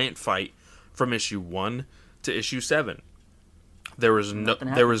one giant fight from issue 1 to issue 7. There was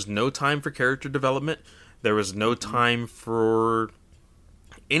no time for character development. There was no time for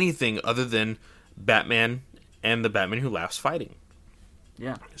anything other than Batman and the Batman Who Laughs fighting.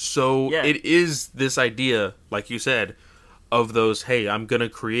 Yeah. So it is this idea, like you said, of those, hey, I'm going to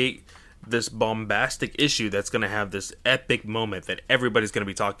create this bombastic issue that's going to have this epic moment that everybody's going to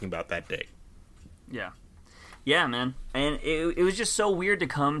be talking about that day. Yeah. Yeah, man. And it was just so weird to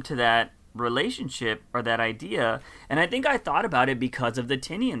come to that relationship or that idea. And I think I thought about it because of the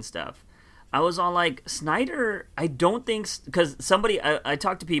Tynion stuff. I was all like, Snyder, I don't think... Because I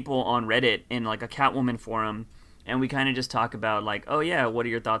talked to people on Reddit in like a Catwoman forum, and we kind of just talk about like, oh yeah, what are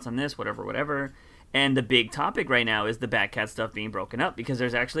your thoughts on this, whatever. And the big topic right now is the Batcat stuff being broken up, because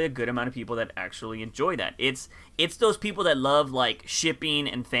there's actually a good amount of people that actually enjoy that. It's those people that love like shipping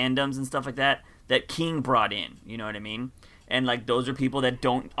and fandoms and stuff like that King brought in, you know what I mean? And like those are people that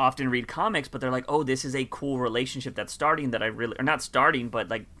don't often read comics, but they're like, oh, this is a cool relationship that's starting that I really... Or not starting, but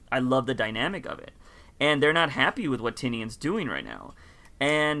like I love the dynamic of it. And they're not happy with what Tynion's doing right now.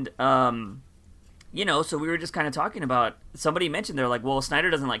 And, you know, so we were just kind of talking about... Somebody mentioned, they're like, well, Snyder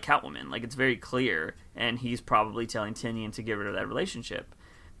doesn't like Catwoman. Like, it's very clear. And he's probably telling Tynion to get rid of that relationship.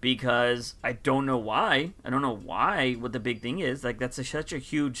 Because I don't know why. I don't know why what the big thing is. Like, that's such a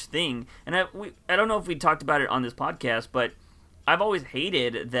huge thing. And I don't know if we talked about it on this podcast, but I've always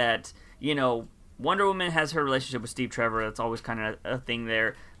hated that, you know, Wonder Woman has her relationship with Steve Trevor. That's always kind of a thing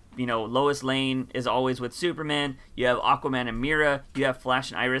there. You know, Lois Lane is always with Superman. You have Aquaman and Mira. You have Flash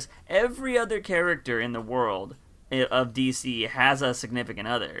and Iris. Every other character in the world of DC has a significant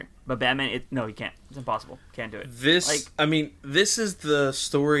other. But Batman, no, he can't. It's impossible. Can't do it. This is the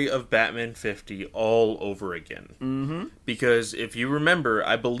story of Batman 50 all over again. Mm-hmm. Because if you remember,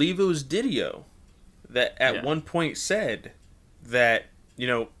 I believe it was Didio that at one point said that, you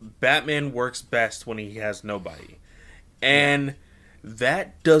know, Batman works best when he has nobody. And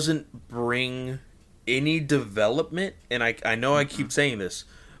that doesn't bring any development. And I know I keep saying this,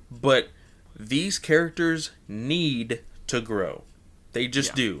 but these characters need to grow. They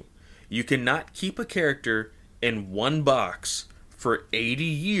just do. You cannot keep a character in one box for 80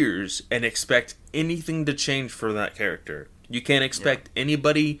 years and expect anything to change for that character. You can't expect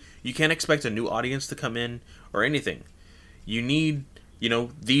anybody, you can't expect a new audience to come in or anything. You need, you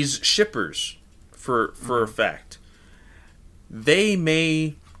know, these shippers for a fact. They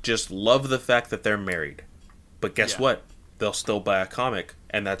may just love the fact that they're married. But guess what? They'll still buy a comic,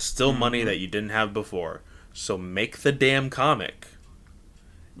 and that's still money that you didn't have before. So make the damn comic.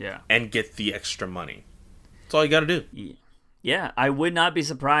 Yeah. And get the extra money. That's all you gotta do. Yeah, I would not be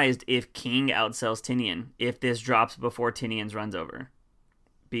surprised if King outsells Tynion if this drops before Tynion's runs over.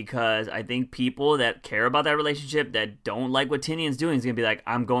 Because I think people that care about that relationship, that don't like what Tynion's doing, is going to be like,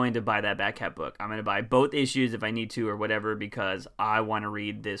 I'm going to buy that Batcat book. I'm going to buy both issues if I need to or whatever because I want to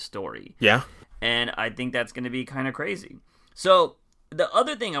read this story. Yeah. And I think that's going to be kind of crazy. So the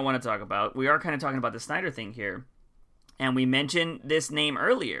other thing I want to talk about, we are kind of talking about the Snyder thing here. And we mentioned this name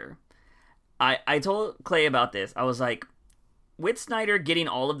earlier. I told Clay about this. I was like, with Snyder getting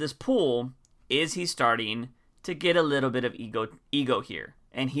all of this pull, is he starting to get a little bit of ego here?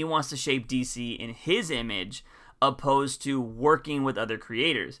 And he wants to shape DC in his image opposed to working with other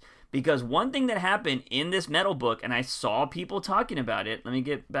creators. Because one thing that happened in this Metal book, and I saw people talking about it, let me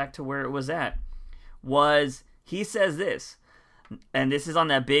get back to where it was at, was he says this, and this is on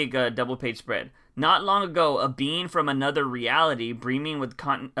that big double-page spread. Not long ago, a being from another reality, brimming with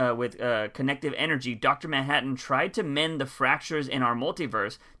connective energy, Dr. Manhattan tried to mend the fractures in our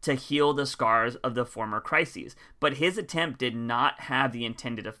multiverse to heal the scars of the former crises. But his attempt did not have the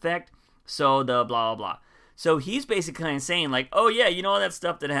intended effect, so the blah, blah, blah. So he's basically kind of saying, like, oh yeah, you know all that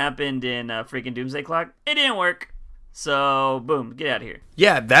stuff that happened in freaking Doomsday Clock? It didn't work. So, boom, get out of here.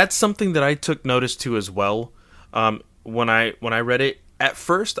 Yeah, that's something that I took notice to as well. When I read it, at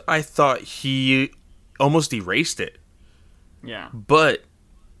first I thought he almost erased it. Yeah. But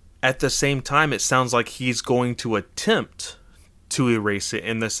at the same time, it sounds like he's going to attempt to erase it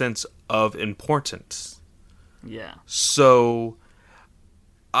in the sense of importance. Yeah. So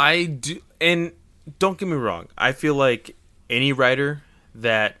I do, and don't get me wrong, I feel like any writer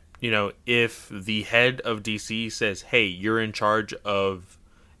that, you know, if the head of DC says, hey, you're in charge of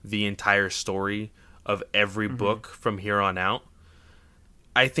the entire story of every book from here on out,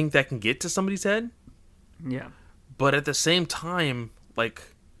 I think that can get to somebody's head. Yeah. But at the same time, like,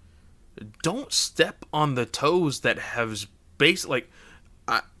 don't step on the toes that have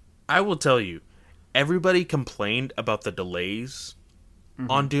I will tell you, everybody complained about the delays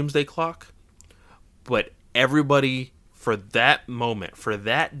on Doomsday Clock, but everybody, for that moment, for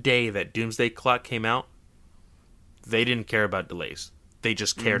that day that Doomsday Clock came out, they didn't care about delays. They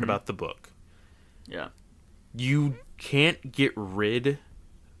just cared about the book. Yeah. You can't get rid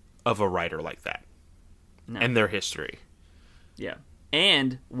of a writer like that. No. And their history. Yeah.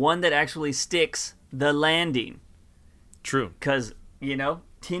 And one that actually sticks the landing. True. Because, you know,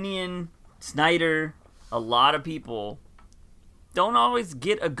 Tynion, Snyder, a lot of people don't always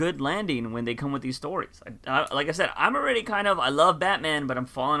get a good landing when they come with these stories. Like I said, I'm already I love Batman, but I'm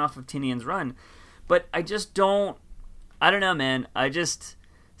falling off of Tynion's run. But I just don't, I don't know, man. I just,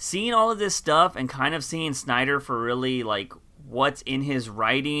 seeing all of this stuff and kind of seeing Snyder for really, like, what's in his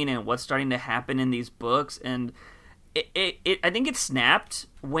writing and what's starting to happen in these books, and I think it snapped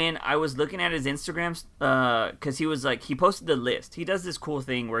when I was looking at his Instagram, because he was like, he posted the list. He does this cool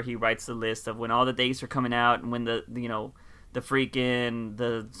thing where he writes the list of when all the dates are coming out and when the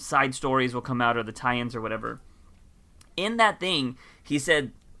the side stories will come out, or the tie-ins or whatever. In that thing, he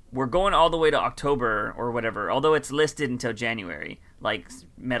said, we're going all the way to October or whatever, although it's listed until January, like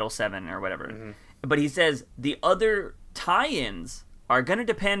Metal 7 or whatever. But he says the other tie-ins are going to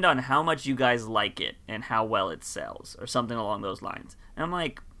depend on how much you guys like it and how well it sells, or something along those lines. And I'm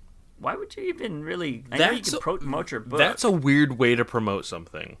like, why would you even really... I know you can promote your book. That's a weird way to promote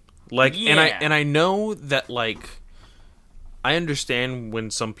something. Like, yeah. and I know that, like, I understand when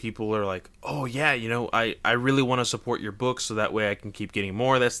some people are like, oh yeah, you know, I really want to support your book so that way I can keep getting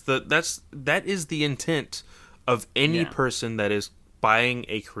more. That is the intent of any person that is buying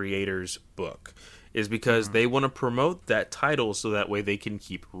a creator's book, is because they want to promote that title so that way they can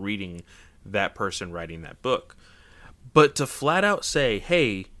keep reading that person writing that book. But to flat out say,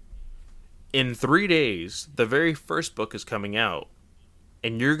 hey, in 3 days, the very first book is coming out,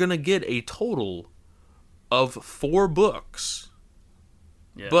 and you're going to get a total of 4 books.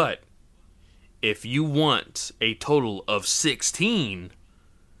 Yeah. But if you want a total of 16,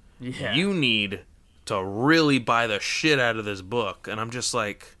 you need to really buy the shit out of this book. And I'm just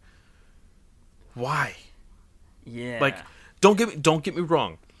like, why? Yeah. Like, don't get me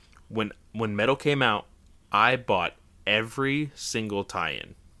wrong. When Metal came out, I bought every single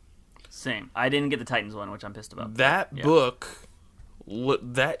tie-in. Same. I didn't get the Titans one, which I'm pissed about. That book,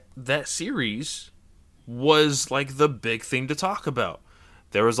 that series was like the big thing to talk about.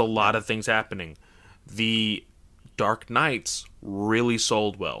 There was a lot of things happening. The Dark Knights really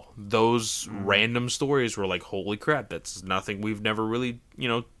sold well. Those random stories were like, holy crap, that's nothing we've never really,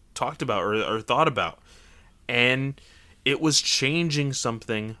 talked about or thought about. And it was changing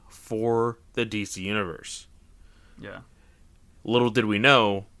something for the DC Universe. Yeah. Little did we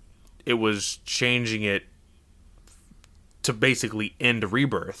know, it was changing it to basically end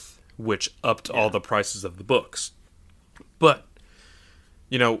Rebirth, which upped all the prices of the books. But,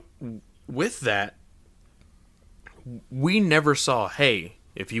 with that, we never saw, hey,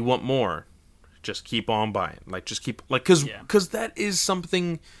 if you want more, just keep on buying. Like, just keep, like, because that is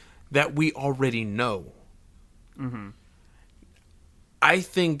something that we already know. Mm-hmm. I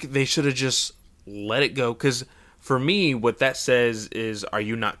think they should have just let it go, because for me, what that says is, are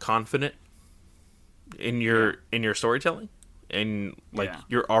you not confident in your storytelling? And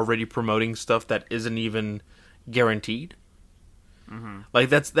you're already promoting stuff that isn't even guaranteed. Mm-hmm. Like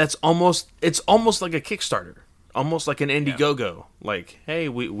that's almost like a Kickstarter, almost like an Indiegogo. Like, hey,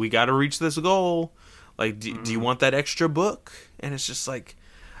 we got to reach this goal. Like, do you want that extra book? And it's just like,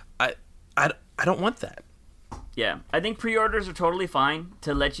 I don't want that. Yeah, I think pre-orders are totally fine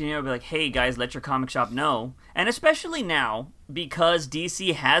to let you know, be like, hey guys, let your comic shop know. And especially now, because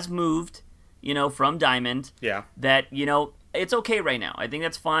DC has moved, from Diamond. Yeah. That, it's okay right now. I think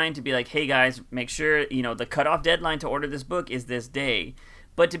that's fine to be like, hey guys, make sure, the cutoff deadline to order this book is this day.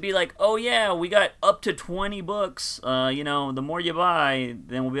 But to be like, oh yeah, we got up to 20 books, the more you buy,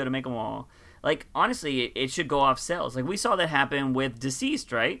 then we'll be able to make them all. Like, honestly, it should go off sales. Like, we saw that happen with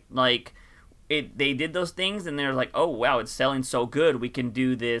Deceased, right? Like, they did those things, and they're like, oh wow, it's selling so good, we can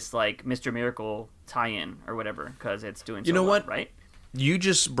do this, like, Mr. Miracle tie-in or whatever, because it's doing so well, what? Right? You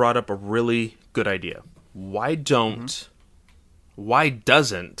just brought up a really good idea. Why doesn't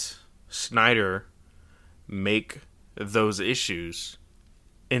Snyder make those issues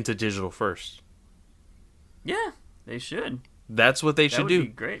into digital first? Yeah, they should. That's what they should do. That would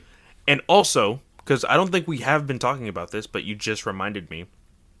be great. And also, because I don't think we have been talking about this, but you just reminded me,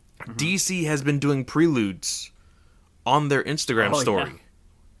 DC has been doing preludes on their Instagram story.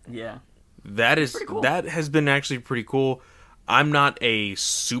 Yeah. That is cool. That has been actually pretty cool. I'm not a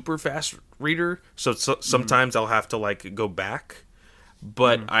super fast reader, so sometimes I'll have to go back.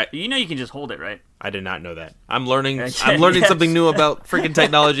 But You know you can just hold it, right? I did not know that. I'm learning something new about freaking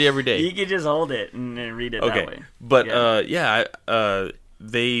technology every day. You can just hold it and read it that way. But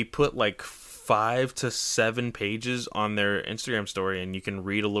they put like 5 to 7 pages on their Instagram story, and you can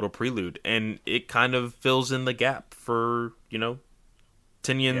read a little prelude, and it kind of fills in the gap for,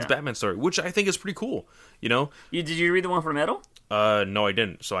 Tynion's Batman story, which I think is pretty cool. Did you read the one for Metal? No, I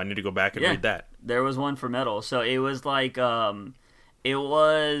didn't. So I need to go back and read that. There was one for Metal. So it was like it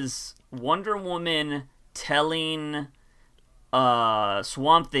was Wonder Woman telling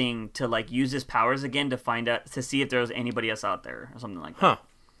Swamp Thing to like use his powers again to see if there was anybody else out there or something like that. Huh.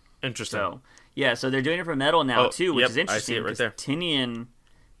 Interesting. So so they're doing it for Metal now too, which is interesting. I see it right there.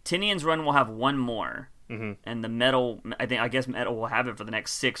 Tynion's run will have one more, and the Metal, I guess Metal will have it for the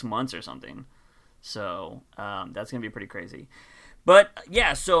next 6 months or something. So that's gonna be pretty crazy. But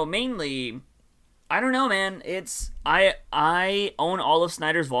so mainly, I don't know, man. I own all of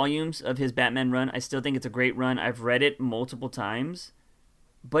Snyder's volumes of his Batman run. I still think it's a great run. I've read it multiple times,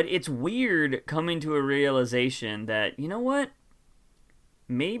 but it's weird coming to a realization that, you know what?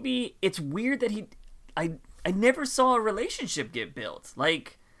 Maybe it's weird that I never saw a relationship get built.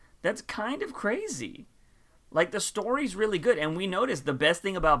 Like, that's kind of crazy. Like, the story's really good, and we noticed the best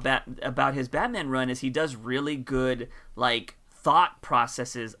thing about his Batman run is he does really good, like, thought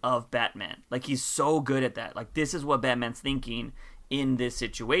processes of Batman. Like, he's so good at that. Like, this is what Batman's thinking in this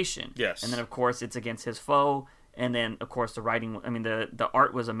situation. Yes. And then, of course, it's against his foe, and then, of course, the writing, the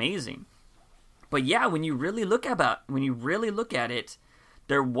art was amazing. But yeah, when you really look at it,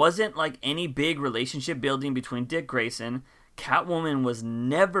 there wasn't like any big relationship building between Dick Grayson. Catwoman was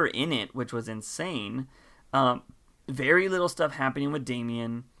never in it, which was insane. Very little stuff happening with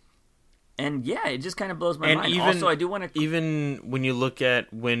Damian. And yeah, it just kind of blows my mind. Also, I do want to... Even when you look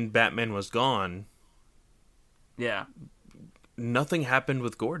at when Batman was gone... Yeah. Nothing happened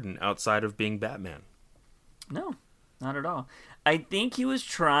with Gordon outside of being Batman. No, not at all. I think he was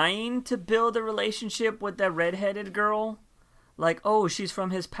trying to build a relationship with that redheaded girl. Like, oh, she's from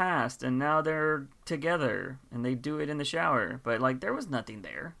his past, and now they're together, and they do it in the shower. But, like, there was nothing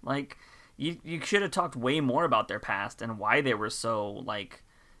there. Like, you should have talked way more about their past and why they were so, like,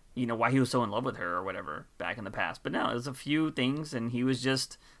 why he was so in love with her or whatever back in the past. But no, it was a few things, and he was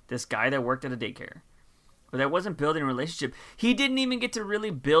just this guy that worked at a daycare. But that wasn't building a relationship. He didn't even get to really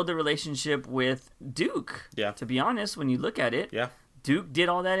build a relationship with Duke. Yeah. To be honest, when you look at it. Yeah. Duke did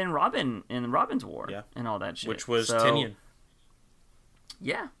all that in Robin's War. Yeah. And all that shit. Which was Tynion.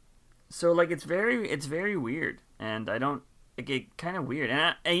 Yeah. So, like, it's very weird. And I don't... It get kind of weird.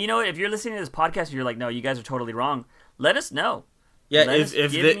 And you know what? If you're listening to this podcast and you're like, no, you guys are totally wrong, let us know. Yeah,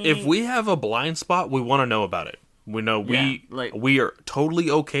 if we have a blind spot, we want to know about it. We know we are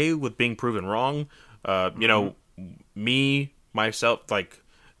totally okay with being proven wrong. Me, myself, like,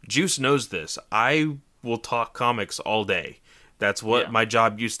 Juice knows this. I will talk comics all day. That's what my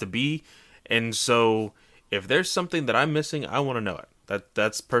job used to be. And so, if there's something that I'm missing, I want to know it.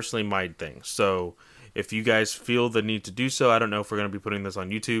 That's personally my thing. So, if you guys feel the need to do so, I don't know if we're going to be putting this on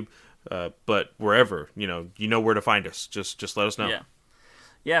YouTube, but wherever, you know where to find us. Just let us know.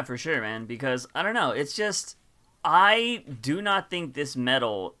 Yeah, for sure, man. Because, I don't know, it's just... I do not think this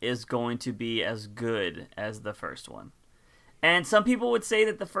Metal is going to be as good as the first one. And some people would say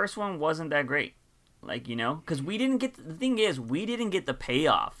that the first one wasn't that great. Like, because we didn't get... The thing is, we didn't get the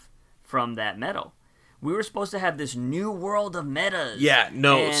payoff from that Metal. We were supposed to have this new world of metas. Yeah,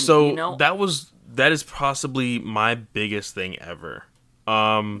 no, and, that is possibly my biggest thing ever.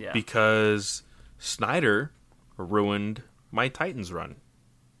 Because Snyder ruined my Titans run.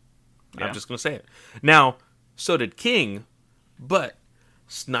 Yeah. I'm just going to say it. Now, so did King, but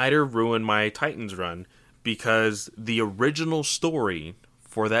Snyder ruined my Titans run because the original story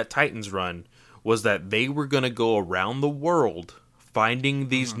for that Titans run was that they were going to go around the world finding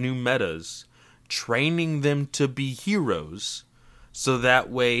these new metas, training them to be heroes, so that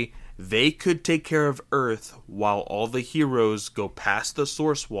way they could take care of Earth while all the heroes go past the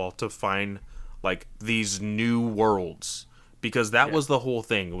source wall to find, like, these new worlds. Because that was the whole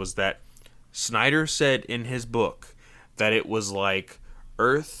thing, was that Snyder said in his book that it was like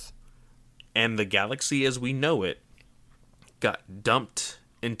Earth and the galaxy as we know it got dumped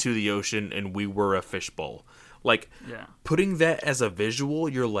into the ocean and we were a fishbowl. Like, putting that as a visual,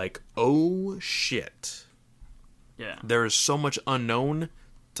 you're like, oh shit. Yeah. There is so much unknown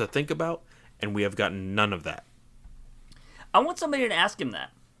to think about, and we have gotten none of that. I want somebody to ask him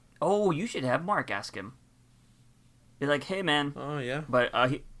that. Oh, you should have Mark ask him. Be like, hey, man. Oh, yeah. But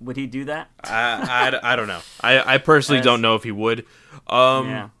would he do that? I don't know. I personally don't know if he would.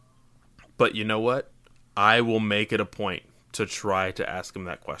 Yeah. But you know what? I will make it a point to try to ask him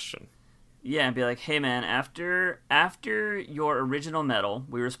that question. Yeah, and be like, hey man, after your original medal,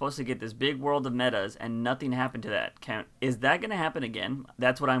 we were supposed to get this big world of metas, and nothing happened to that. Is that going to happen again?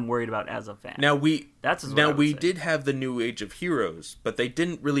 That's what I'm worried about as a fan. Now we say. did have the new Age of Heroes, but they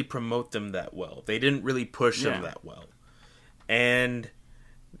didn't really promote them that well. They didn't really push them that well, and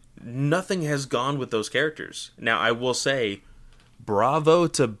nothing has gone with those characters. Now I will say, bravo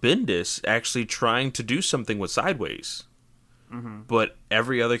to Bendis actually trying to do something with Sideways, but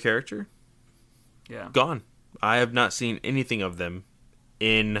every other character. Yeah. Gone. I have not seen anything of them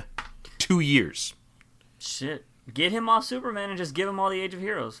in 2 years. Shit. Get him off Superman and just give him all the Age of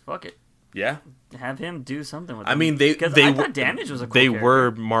Heroes. Fuck it. Yeah. Have him do something with I them. mean, I thought Damage was a cool They character.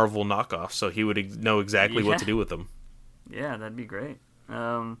 were Marvel knockoffs, so he would know exactly what to do with them. Yeah, that'd be great.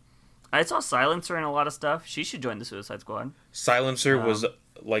 I saw Silencer in a lot of stuff. She should join the Suicide Squad. Silencer was,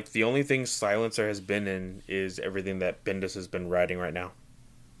 like, the only thing Silencer has been in is everything that Bendis has been writing right now.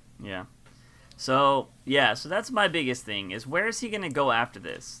 Yeah. So that's my biggest thing, is where is he going to go after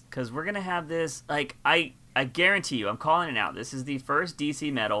this? Because we're going to have this, like, I guarantee you, I'm calling it out, this is the first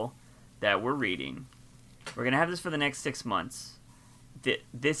DC medal that we're reading. We're going to have this for the next 6 months.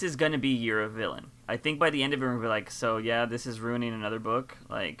 This is going to be Year of Villain. I think by the end of it, we're going to be like, so yeah, this is ruining another book.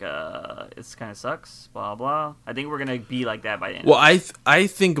 Like, it kind of sucks, blah, blah. I think we're going to be like that by the end. Well, I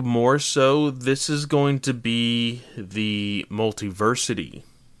think more so this is going to be the Multiversity.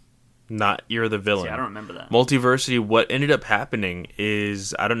 Not You're the Villain. See, I don't remember that. Multiversity, what ended up happening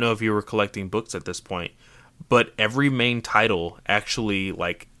is, I don't know if you were collecting books at this point, but every main title actually,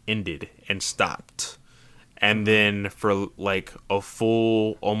 like, ended and stopped. And then for, like, a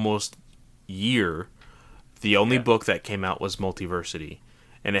full almost year, the only book that came out was Multiversity.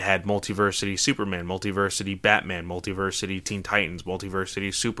 And it had Multiversity Superman, Multiversity Batman, Multiversity Teen Titans, Multiversity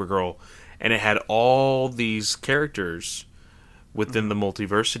Supergirl. And it had all these characters within the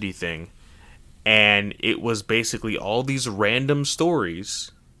Multiversity thing, and it was basically all these random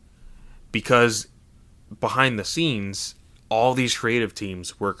stories, because behind the scenes all these creative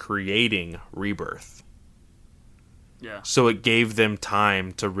teams were creating Rebirth. Yeah. So it gave them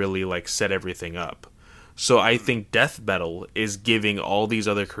time to really, like, set everything up. So I think Death Metal is giving all these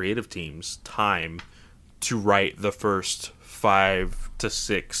other creative teams time to write the first 5 to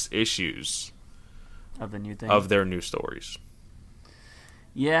 6 issues Of the new thing. of their new stories.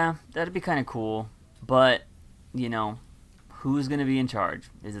 Yeah, that'd be kind of cool. But, who's going to be in charge?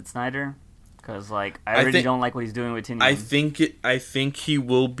 Is it Snyder? Because, like, I really don't like what he's doing with Tynion. I think he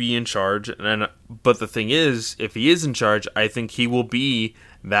will be in charge, but the thing is, if he is in charge, I think he will be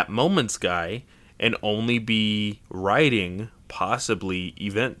that Moments guy and only be writing, possibly,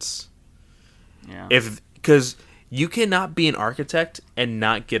 events. Yeah. Because you cannot be an architect and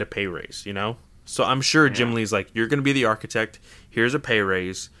not get a pay raise, So I'm sure Jim Lee's like, you're going to be the architect, here's a pay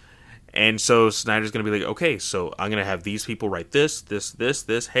raise. And so Snyder's going to be like, okay, so I'm going to have these people write this.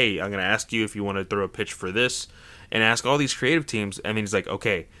 Hey, I'm going to ask you if you want to throw a pitch for this. And ask all these creative teams. And then he's like,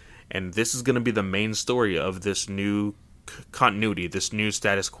 okay, and this is going to be the main story of this new continuity, this new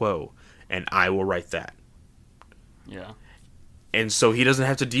status quo. And I will write that. Yeah. And so he doesn't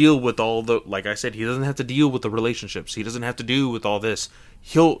have to deal with all the, like I said, he doesn't have to deal with the relationships. He doesn't have to do with all this.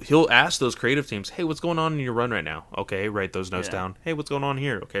 He'll ask those creative teams, hey, what's going on in your run right now? Okay, write those notes down. Hey, what's going on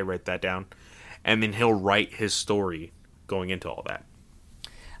here? Okay, write that down. And then he'll write his story going into all that.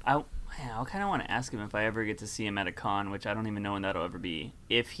 I kind of want to ask him if I ever get to see him at a con, which I don't even know when that'll ever be.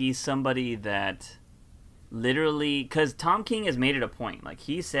 If he's somebody that literally, because Tom King has made it a point. Like,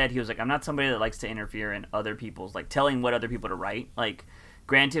 he said, he was like, I'm not somebody that likes to interfere in other people's, like, telling what other people to write. Like,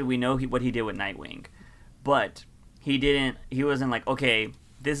 granted, we know what he did with Nightwing, but he wasn't like, okay,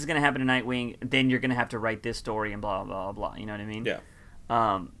 this is going to happen to Nightwing, then you're going to have to write this story and blah, blah, blah, you know what I mean? Yeah.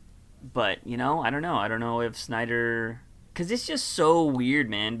 But, I don't know. I don't know if Snyder, because it's just so weird,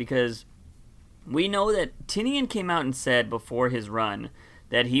 man, because we know that Tynion came out and said before his run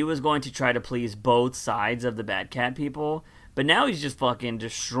that he was going to try to please both sides of the Batcat people, but now he's just fucking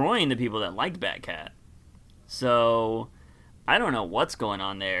destroying the people that liked Batcat. So, I don't know what's going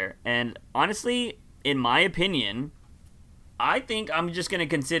on there. And honestly, in my opinion, I think I'm just going to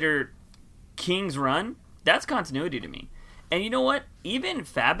consider King's run, that's continuity to me. And you know what? Even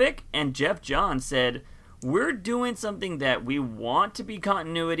Fabik and Jeff Johns said, we're doing something that we want to be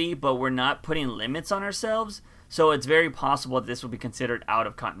continuity, but we're not putting limits on ourselves. So it's very possible that this will be considered out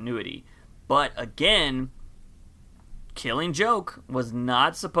of continuity. But again, Killing Joke was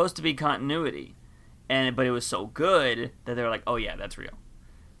not supposed to be continuity. But it was so good that they were like, oh yeah, that's real.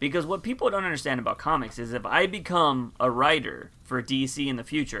 Because what people don't understand about comics is if I become a writer for DC in the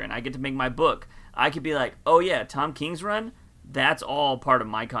future and I get to make my book, I could be like, oh yeah, Tom King's run, that's all part of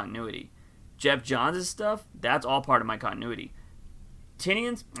my continuity. Jeff Johns' stuff, that's all part of my continuity.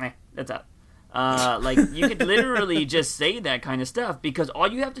 Tinian's, that's out. Like, you could literally just say that kind of stuff because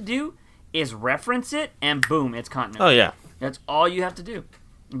all you have to do is reference it and boom, it's continuity. Oh, yeah. That's all you have to do.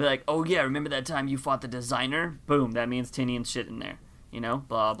 Be like, oh yeah, remember that time you fought the designer? Boom, that means Tinian's shit in there. You know,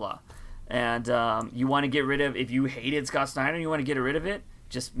 blah, blah. And you want to get rid of, if you hated Scott Snyder and you want to get rid of it,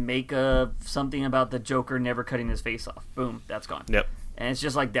 just make something about the Joker never cutting his face off. Boom, that's gone. Yep. And it's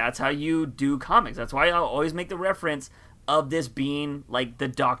just like, that's how you do comics. That's why I'll always make the reference of this being like the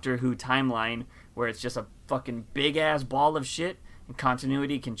Doctor Who timeline, where it's just a fucking big-ass ball of shit, and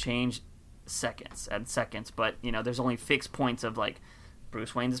continuity can change seconds. But, you know, there's only fixed points of, like,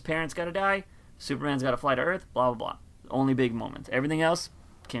 Bruce Wayne's parents gotta die, Superman's gotta fly to Earth, blah, blah, blah. Only big moments. Everything else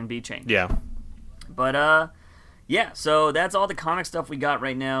can be changed. Yeah. But, yeah, so that's all the comic stuff we got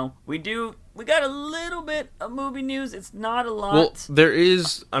right now. We got a little bit of movie news. It's not a lot. Well, there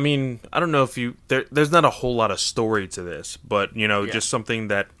is, I mean, I don't know if there's not a whole lot of story to this, but, you know, just something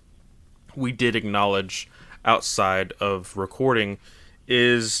that we did acknowledge outside of recording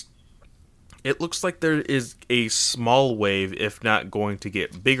is it looks like there is a small wave, if not going to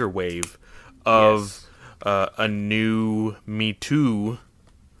get bigger wave, of a new Me Too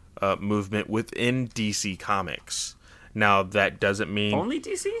movement within DC Comics. Now, that doesn't mean only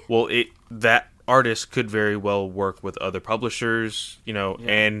DC? Well, that artist could very well work with other publishers, you know,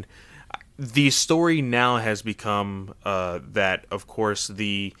 and the story now has become that, of course,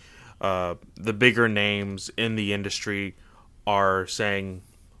 the bigger names in the industry are saying,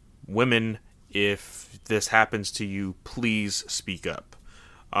 women, if this happens to you, please speak up.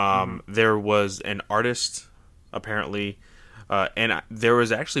 There was an artist, apparently, and there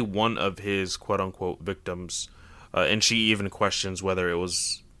was actually one of his quote-unquote victims, and she even questions whether it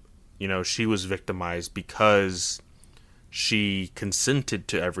was, you know, she was victimized because she consented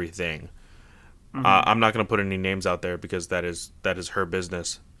to everything. I'm not going to put any names out there because that is her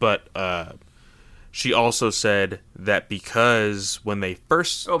business. But she also said that because when they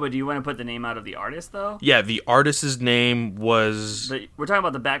first... Oh, but do you want to put the name out of the artist, though? Yeah, the artist's name was... We're talking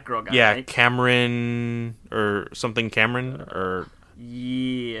about the Batgirl guy, yeah, right? Cameron or something Cameron or...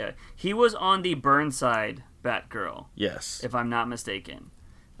 Yeah. He was on the Burnside Batgirl. Yes. If I'm not mistaken.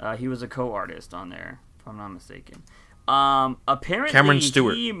 He was a co-artist on there, if I'm not mistaken. Apparently, Cameron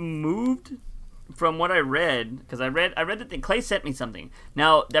Stewart. He moved... From what I read, because I read the thing. Clay sent me something.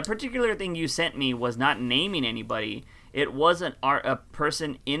 Now, that particular thing you sent me was not naming anybody. It was a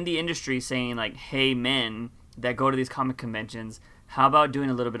person in the industry saying, like, hey, men that go to these comic conventions, how about doing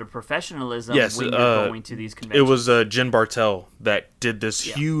a little bit of professionalism when you're going to these conventions? It was Jen Bartel that did this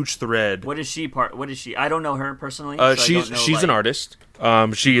huge thread. What is she? I don't know her personally. She's an artist.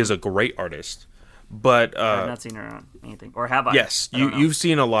 She is a great artist. But I've not seen her on anything. Or have I? Yes, you've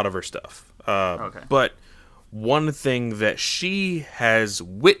seen a lot of her stuff. Okay. But one thing that she has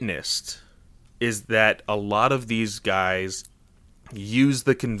witnessed is that a lot of these guys use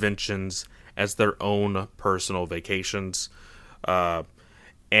the conventions as their own personal vacations.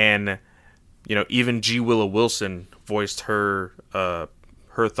 And, you know, even G. Willow Wilson voiced her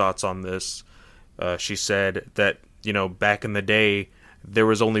thoughts on this. She said that, you know, back in the day, there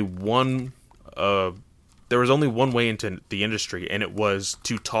was only one way into the industry, and it was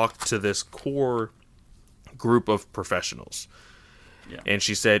to talk to this core group of professionals. Yeah. And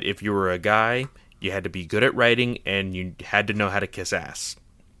she said if you were a guy, you had to be good at writing, and you had to know how to kiss ass.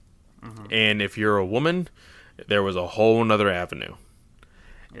 And if you're a woman, there was a whole nother avenue.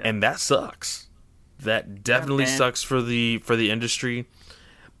 Yeah. And that sucks. That definitely sucks for the industry.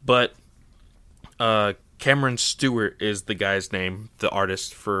 But Cameron Stewart is the guy's name, the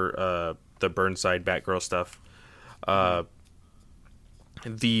artist for the Burnside Batgirl stuff.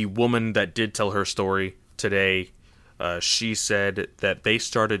 The woman that did tell her story today, she said that they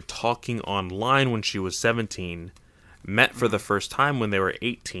started talking online when she was 17, met for the first time when they were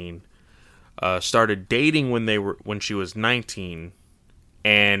 18, started dating when she was 19,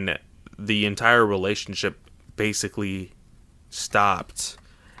 and the entire relationship basically stopped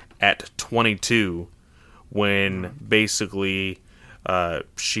at 22 when basically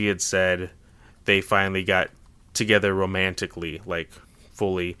she had said they finally got together romantically, like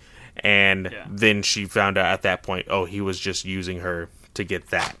fully, and then she found out at that point, oh, he was just using her to get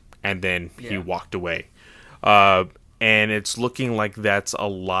that, and then he walked away. And it's looking like that's a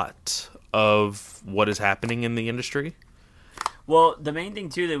lot of what is happening in the industry. Well, the main thing,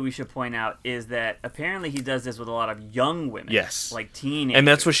 too, that we should point out is that apparently he does this with a lot of young women. Yes. Like teenagers. And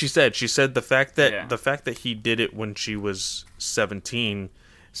that's what she said. She said the fact that he did it when she was 17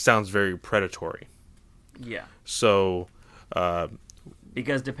 sounds very predatory. Yeah. So,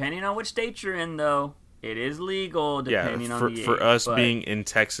 Because depending on which state you're in, though, it is legal depending on the age. For us being in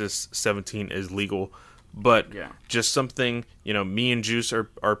Texas, 17 is legal. But just something, me and Juice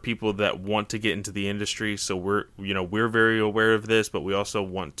are people that want to get into the industry, so we're very aware of this, but we also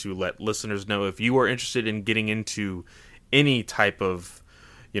want to let listeners know if you are interested in getting into any type of,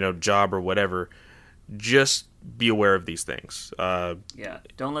 job or whatever, just be aware of these things.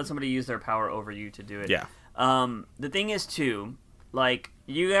 Don't let somebody use their power over you to do it. Yeah. The thing is too, like,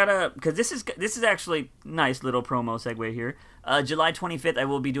 you gotta, because this is actually nice little promo segue here. July 25th, I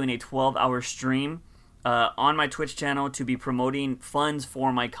will be doing a 12-hour stream on my Twitch channel to be promoting funds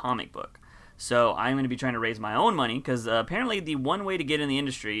for my comic book. So I'm going to be trying to raise my own money, because apparently the one way to get in the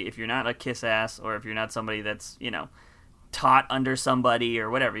industry, if you're not a kiss ass, or if you're not somebody that's, taught under somebody or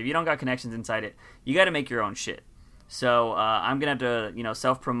whatever, if you don't got connections inside it, you got to make your own shit. So I'm going to have to,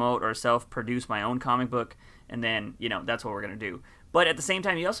 self-promote or self-produce my own comic book, and then, that's what we're going to do. But at the same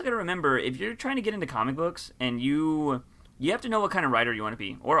time, you also got to remember, if you're trying to get into comic books, and you have to know what kind of writer you want to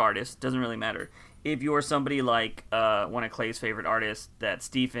be, or artist, doesn't really matter. If you're somebody like one of Clay's favorite artists, that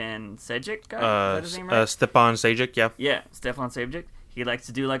Stefan Sejic guy, is that his name, right? Stepan Sejic, yeah. Yeah, Stefan Sejic. He likes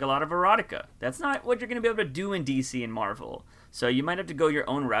to do like a lot of erotica. That's not what you're going to be able to do in DC and Marvel. So you might have to go your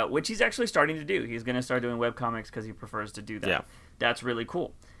own route, which he's actually starting to do. He's going to start doing webcomics because he prefers to do that. Yeah. That's really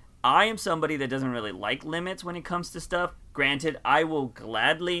cool. I am somebody that doesn't really like limits when it comes to stuff. Granted, I will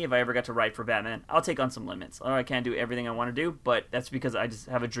gladly, if I ever got to write for Batman, I'll take on some limits. I can't do everything I want to do, but that's because I just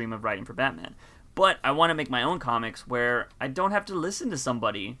have a dream of writing for Batman. But I want to make my own comics where I don't have to listen to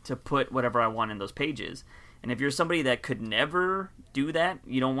somebody to put whatever I want in those pages. And if you're somebody that could never do that,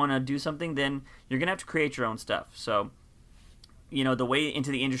 you don't want to do something, then you're going to have to create your own stuff. So, the way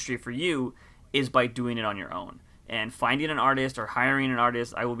into the industry for you is by doing it on your own. And finding an artist or hiring an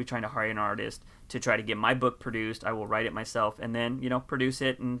artist, I will be trying to hire an artist to try to get my book produced. I will write it myself and then, produce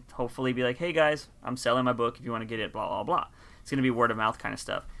it and hopefully be like, hey guys, I'm selling my book if you want to get it, blah, blah, blah. It's going to be word of mouth kind of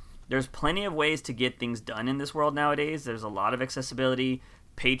stuff. There's plenty of ways to get things done in this world nowadays. There's a lot of accessibility,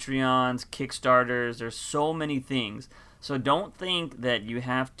 Patreons, Kickstarters, there's so many things. So don't think that you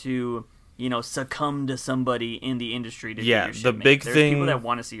have to, succumb to somebody in the industry to get your shit made. There's people that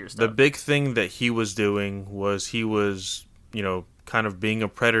want to see your stuff. The big thing that he was doing was he was, kind of being a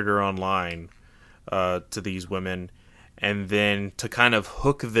predator online to these women. And then to kind of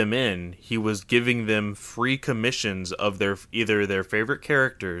hook them in, he was giving them free commissions of either their favorite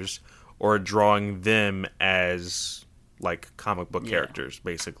characters or drawing them as like comic book characters,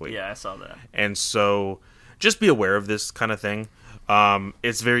 basically. Yeah, I saw that. And so just be aware of this kind of thing.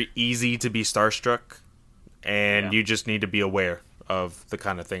 It's very easy to be starstruck, and you just need to be aware of the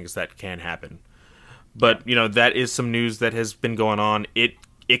kind of things that can happen. But, that is some news that has been going on. It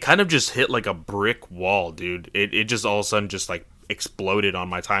kind of just hit like a brick wall, dude. It just all of a sudden just like exploded on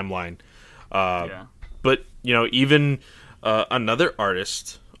my timeline. But, even another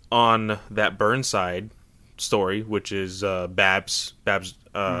artist on that Burnside story, which is Babs,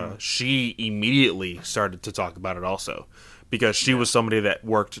 she immediately started to talk about it also. Because she was somebody that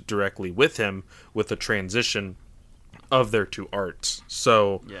worked directly with him with the transition of their two arts.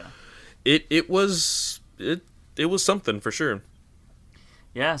 So it was something for sure.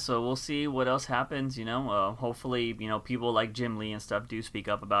 Yeah, so we'll see what else happens, hopefully, people like Jim Lee and stuff do speak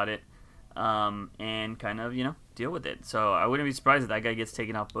up about it, and kind of, deal with it. So I wouldn't be surprised if that guy gets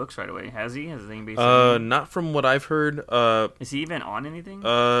taken off books right away. Has he? Has anybody seen not from what I've heard. Is he even on anything?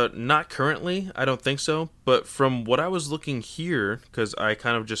 Not currently, I don't think so. But from what I was looking here, because I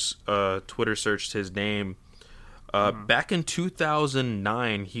kind of just Twitter searched his name, back in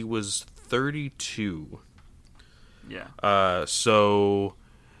 2009, he was 32. Yeah. So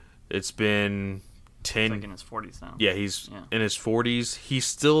it's been 10. He's like in his 40s now. Yeah, he's in his 40s. He's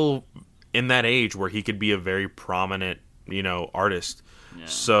still in that age where he could be a very prominent, artist. Yeah.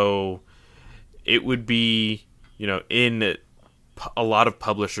 So it would be, in a lot of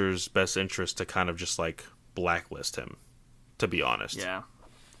publishers' best interest to kind of just like blacklist him, to be honest. Yeah.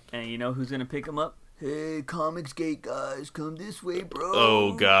 And you know who's going to pick him up? Hey, Comicsgate guys, come this way, bro.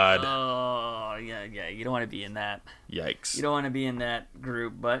 Oh, God. Oh, yeah, you don't want to be in that. Yikes. You don't want to be in that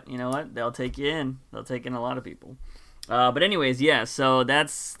group, but you know what? They'll take you in. They'll take in a lot of people. But anyways, yeah, so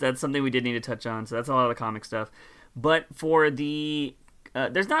that's something we did need to touch on. So that's a lot of the comic stuff. But for the...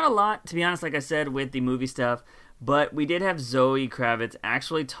 there's not a lot, to be honest, like I said, with the movie stuff. But we did have Zoe Kravitz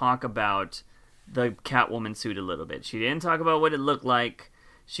actually talk about the Catwoman suit a little bit. She didn't talk about what it looked like.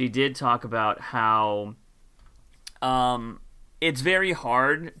 She did talk about how it's very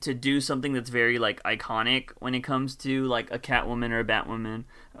hard to do something that's very like iconic when it comes to like a Catwoman or a Batwoman,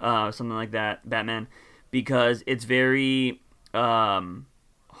 something like that, Batman, because it's very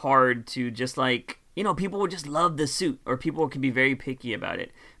hard to just like, people will just love the suit, or people can be very picky about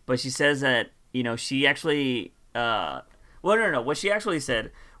it. But she says that, she actually, no. What she actually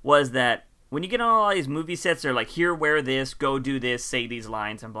said was that when you get on all these movie sets, they're like, here, wear this, go do this, say these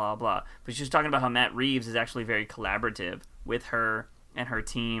lines, and blah, blah. But she was talking about how Matt Reeves is actually very collaborative with her and her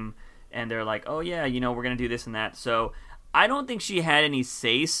team. And they're like, oh, yeah, we're going to do this and that. So I don't think she had any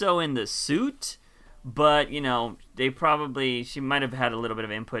say-so in the suit. But, she might have had a little bit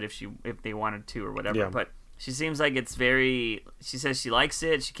of input if they wanted to or whatever. Yeah. But she seems like she says she likes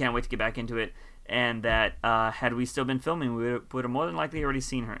it. She can't wait to get back into it. And that had we still been filming, we would have more than likely already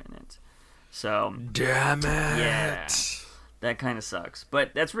seen her in it. So, damn it. Yeah, that kind of sucks.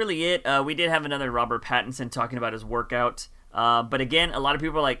 But that's really it. We did have another Robert Pattinson talking about his workout. But again, a lot of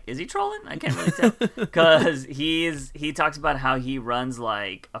people are like, is he trolling? I can't really tell. Because he talks about how he runs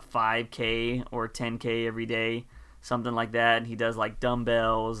like a 5K or 10K every day, something like that. And he does like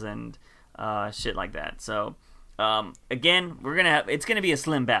dumbbells and shit like that. So, again, it's going to be a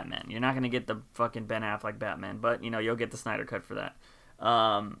slim Batman. You're not going to get the fucking Ben Affleck Batman, but, you'll get the Snyder Cut for that.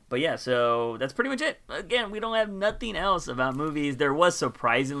 But yeah, so that's pretty much it. Again, we don't have nothing else about movies. There was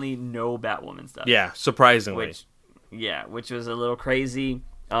surprisingly no Batwoman stuff. Yeah, surprisingly. Which was a little crazy.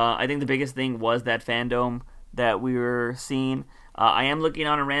 I think the biggest thing was that fandom that we were seeing. I am looking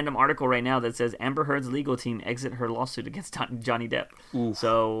on a random article right now that says Amber Heard's legal team exit her lawsuit against Johnny Depp. Oof.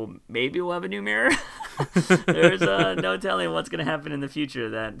 So maybe we'll have a new mirror. There's no telling what's going to happen in the future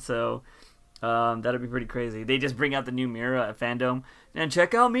of that. So that'll be pretty crazy. They just bring out the new Mira at fandom and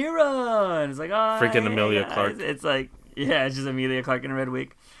check out Mira, and it's like, oh, freaking Emilia Clarke. It's like, yeah, it's just Emilia Clarke in a red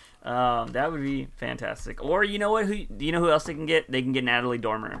wig. That would be fantastic. Or you know what? Do you know who else they can get? They can get Natalie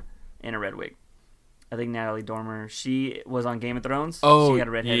Dormer in a red wig. I think Natalie Dormer. She was on Game of Thrones. Oh, she had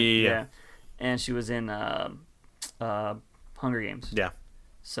a red head. yeah. And she was in Hunger Games. Yeah.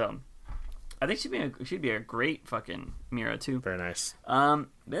 So I think she'd be a great fucking Mira too. Very nice.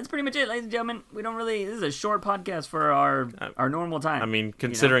 That's pretty much it, ladies and gentlemen. This is a short podcast for our normal time. I mean,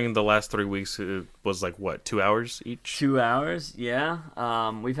 considering the last 3 weeks, it was like, what, 2 hours each? 2 hours,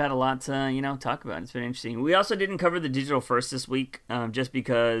 yeah. We've had a lot to, talk about. It's been interesting. We also didn't cover the digital first this week, just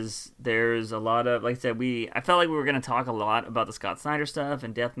because there's a lot of, like I said, I felt like we were going to talk a lot about the Scott Snyder stuff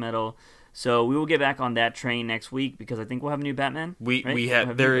and death metal. So we will get back on that train next week, because I think we'll have a new Batman.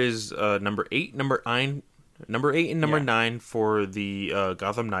 There is number 8, number 9, and number 9 for the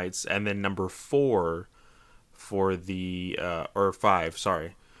Gotham Knights, and then number 4 for the or 5,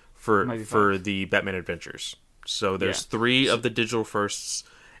 sorry, for the Batman Adventures. So there's 3 of the digital firsts,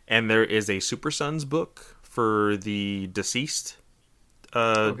 and there is a Super Sons book for the Deceased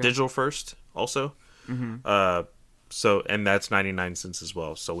digital first also. Mm-hmm. So, and that's 99 cents as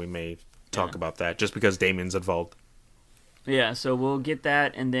well. So we may talk about that just because Damien's involved. Yeah, so we'll get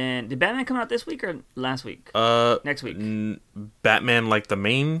that, and then did Batman come out this week or last week? Next week. Batman, like the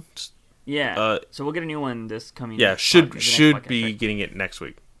main. Yeah. So we'll get a new one this coming. Yeah, should be getting it next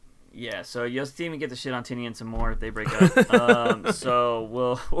week. Yeah, so you'll see me get the shit on Tinian some more if they break up. So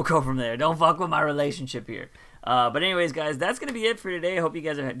we'll go from there. Don't fuck with my relationship here. But anyways, guys, that's gonna be it for today. I hope you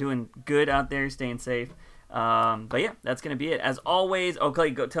guys are doing good out there, staying safe. But yeah, that's gonna be it. As always,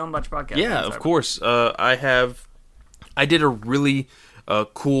 okay, go tell them about your podcast. Yeah, of course. I did a really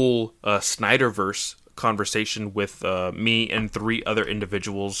cool Snyderverse conversation with me and 3 other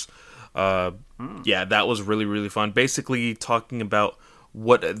individuals. Yeah, that was really, really fun. Basically talking about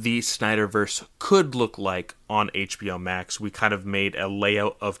what the Snyderverse could look like on HBO Max. We kind of made a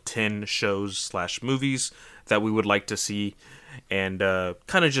layout of 10 shows/movies that we would like to see, and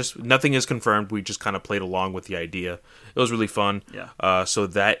kind of just, nothing is confirmed, we just kind of played along with the idea. It was really fun. Yeah. So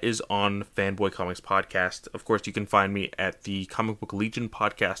that is on Fanboy Comics Podcast. Of course, you can find me at the Comic Book Legion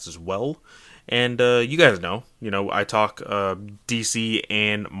podcast as well. And you guys know, I talk DC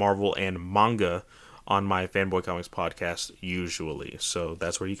and Marvel and manga on my Fanboy Comics Podcast usually. So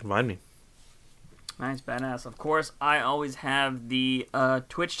that's where you can find me. Nice, badass. Of course, I always have the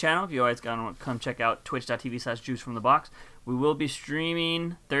Twitch channel. If you always want to come check out twitch.tv/juicefromthebox. We will be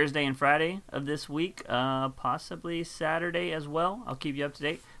streaming Thursday and Friday of this week, possibly Saturday as well. I'll keep you up to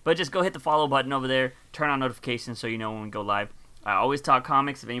date. But just go hit the follow button over there, turn on notifications so you know when we go live. I always talk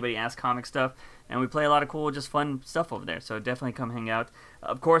comics if anybody asks comic stuff, and we play a lot of cool, just fun stuff over there. So definitely come hang out.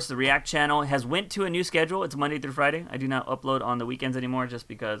 Of course, the React channel has went to a new schedule. It's Monday through Friday. I do not upload on the weekends anymore just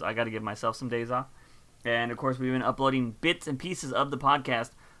because I got to give myself some days off. And, of course, we've been uploading bits and pieces of the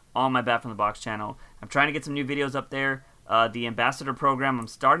podcast on my Bat from the Box channel. I'm trying to get some new videos up there. The Ambassador program, I'm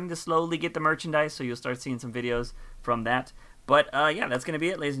starting to slowly get the merchandise, so you'll start seeing some videos from that. But yeah, that's going to be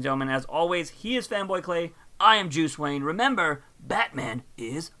it, ladies and gentlemen. As always, he is Fanboy Clay. I am Juice Wayne. Remember, Batman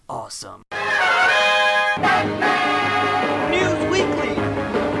is awesome. News Weekly.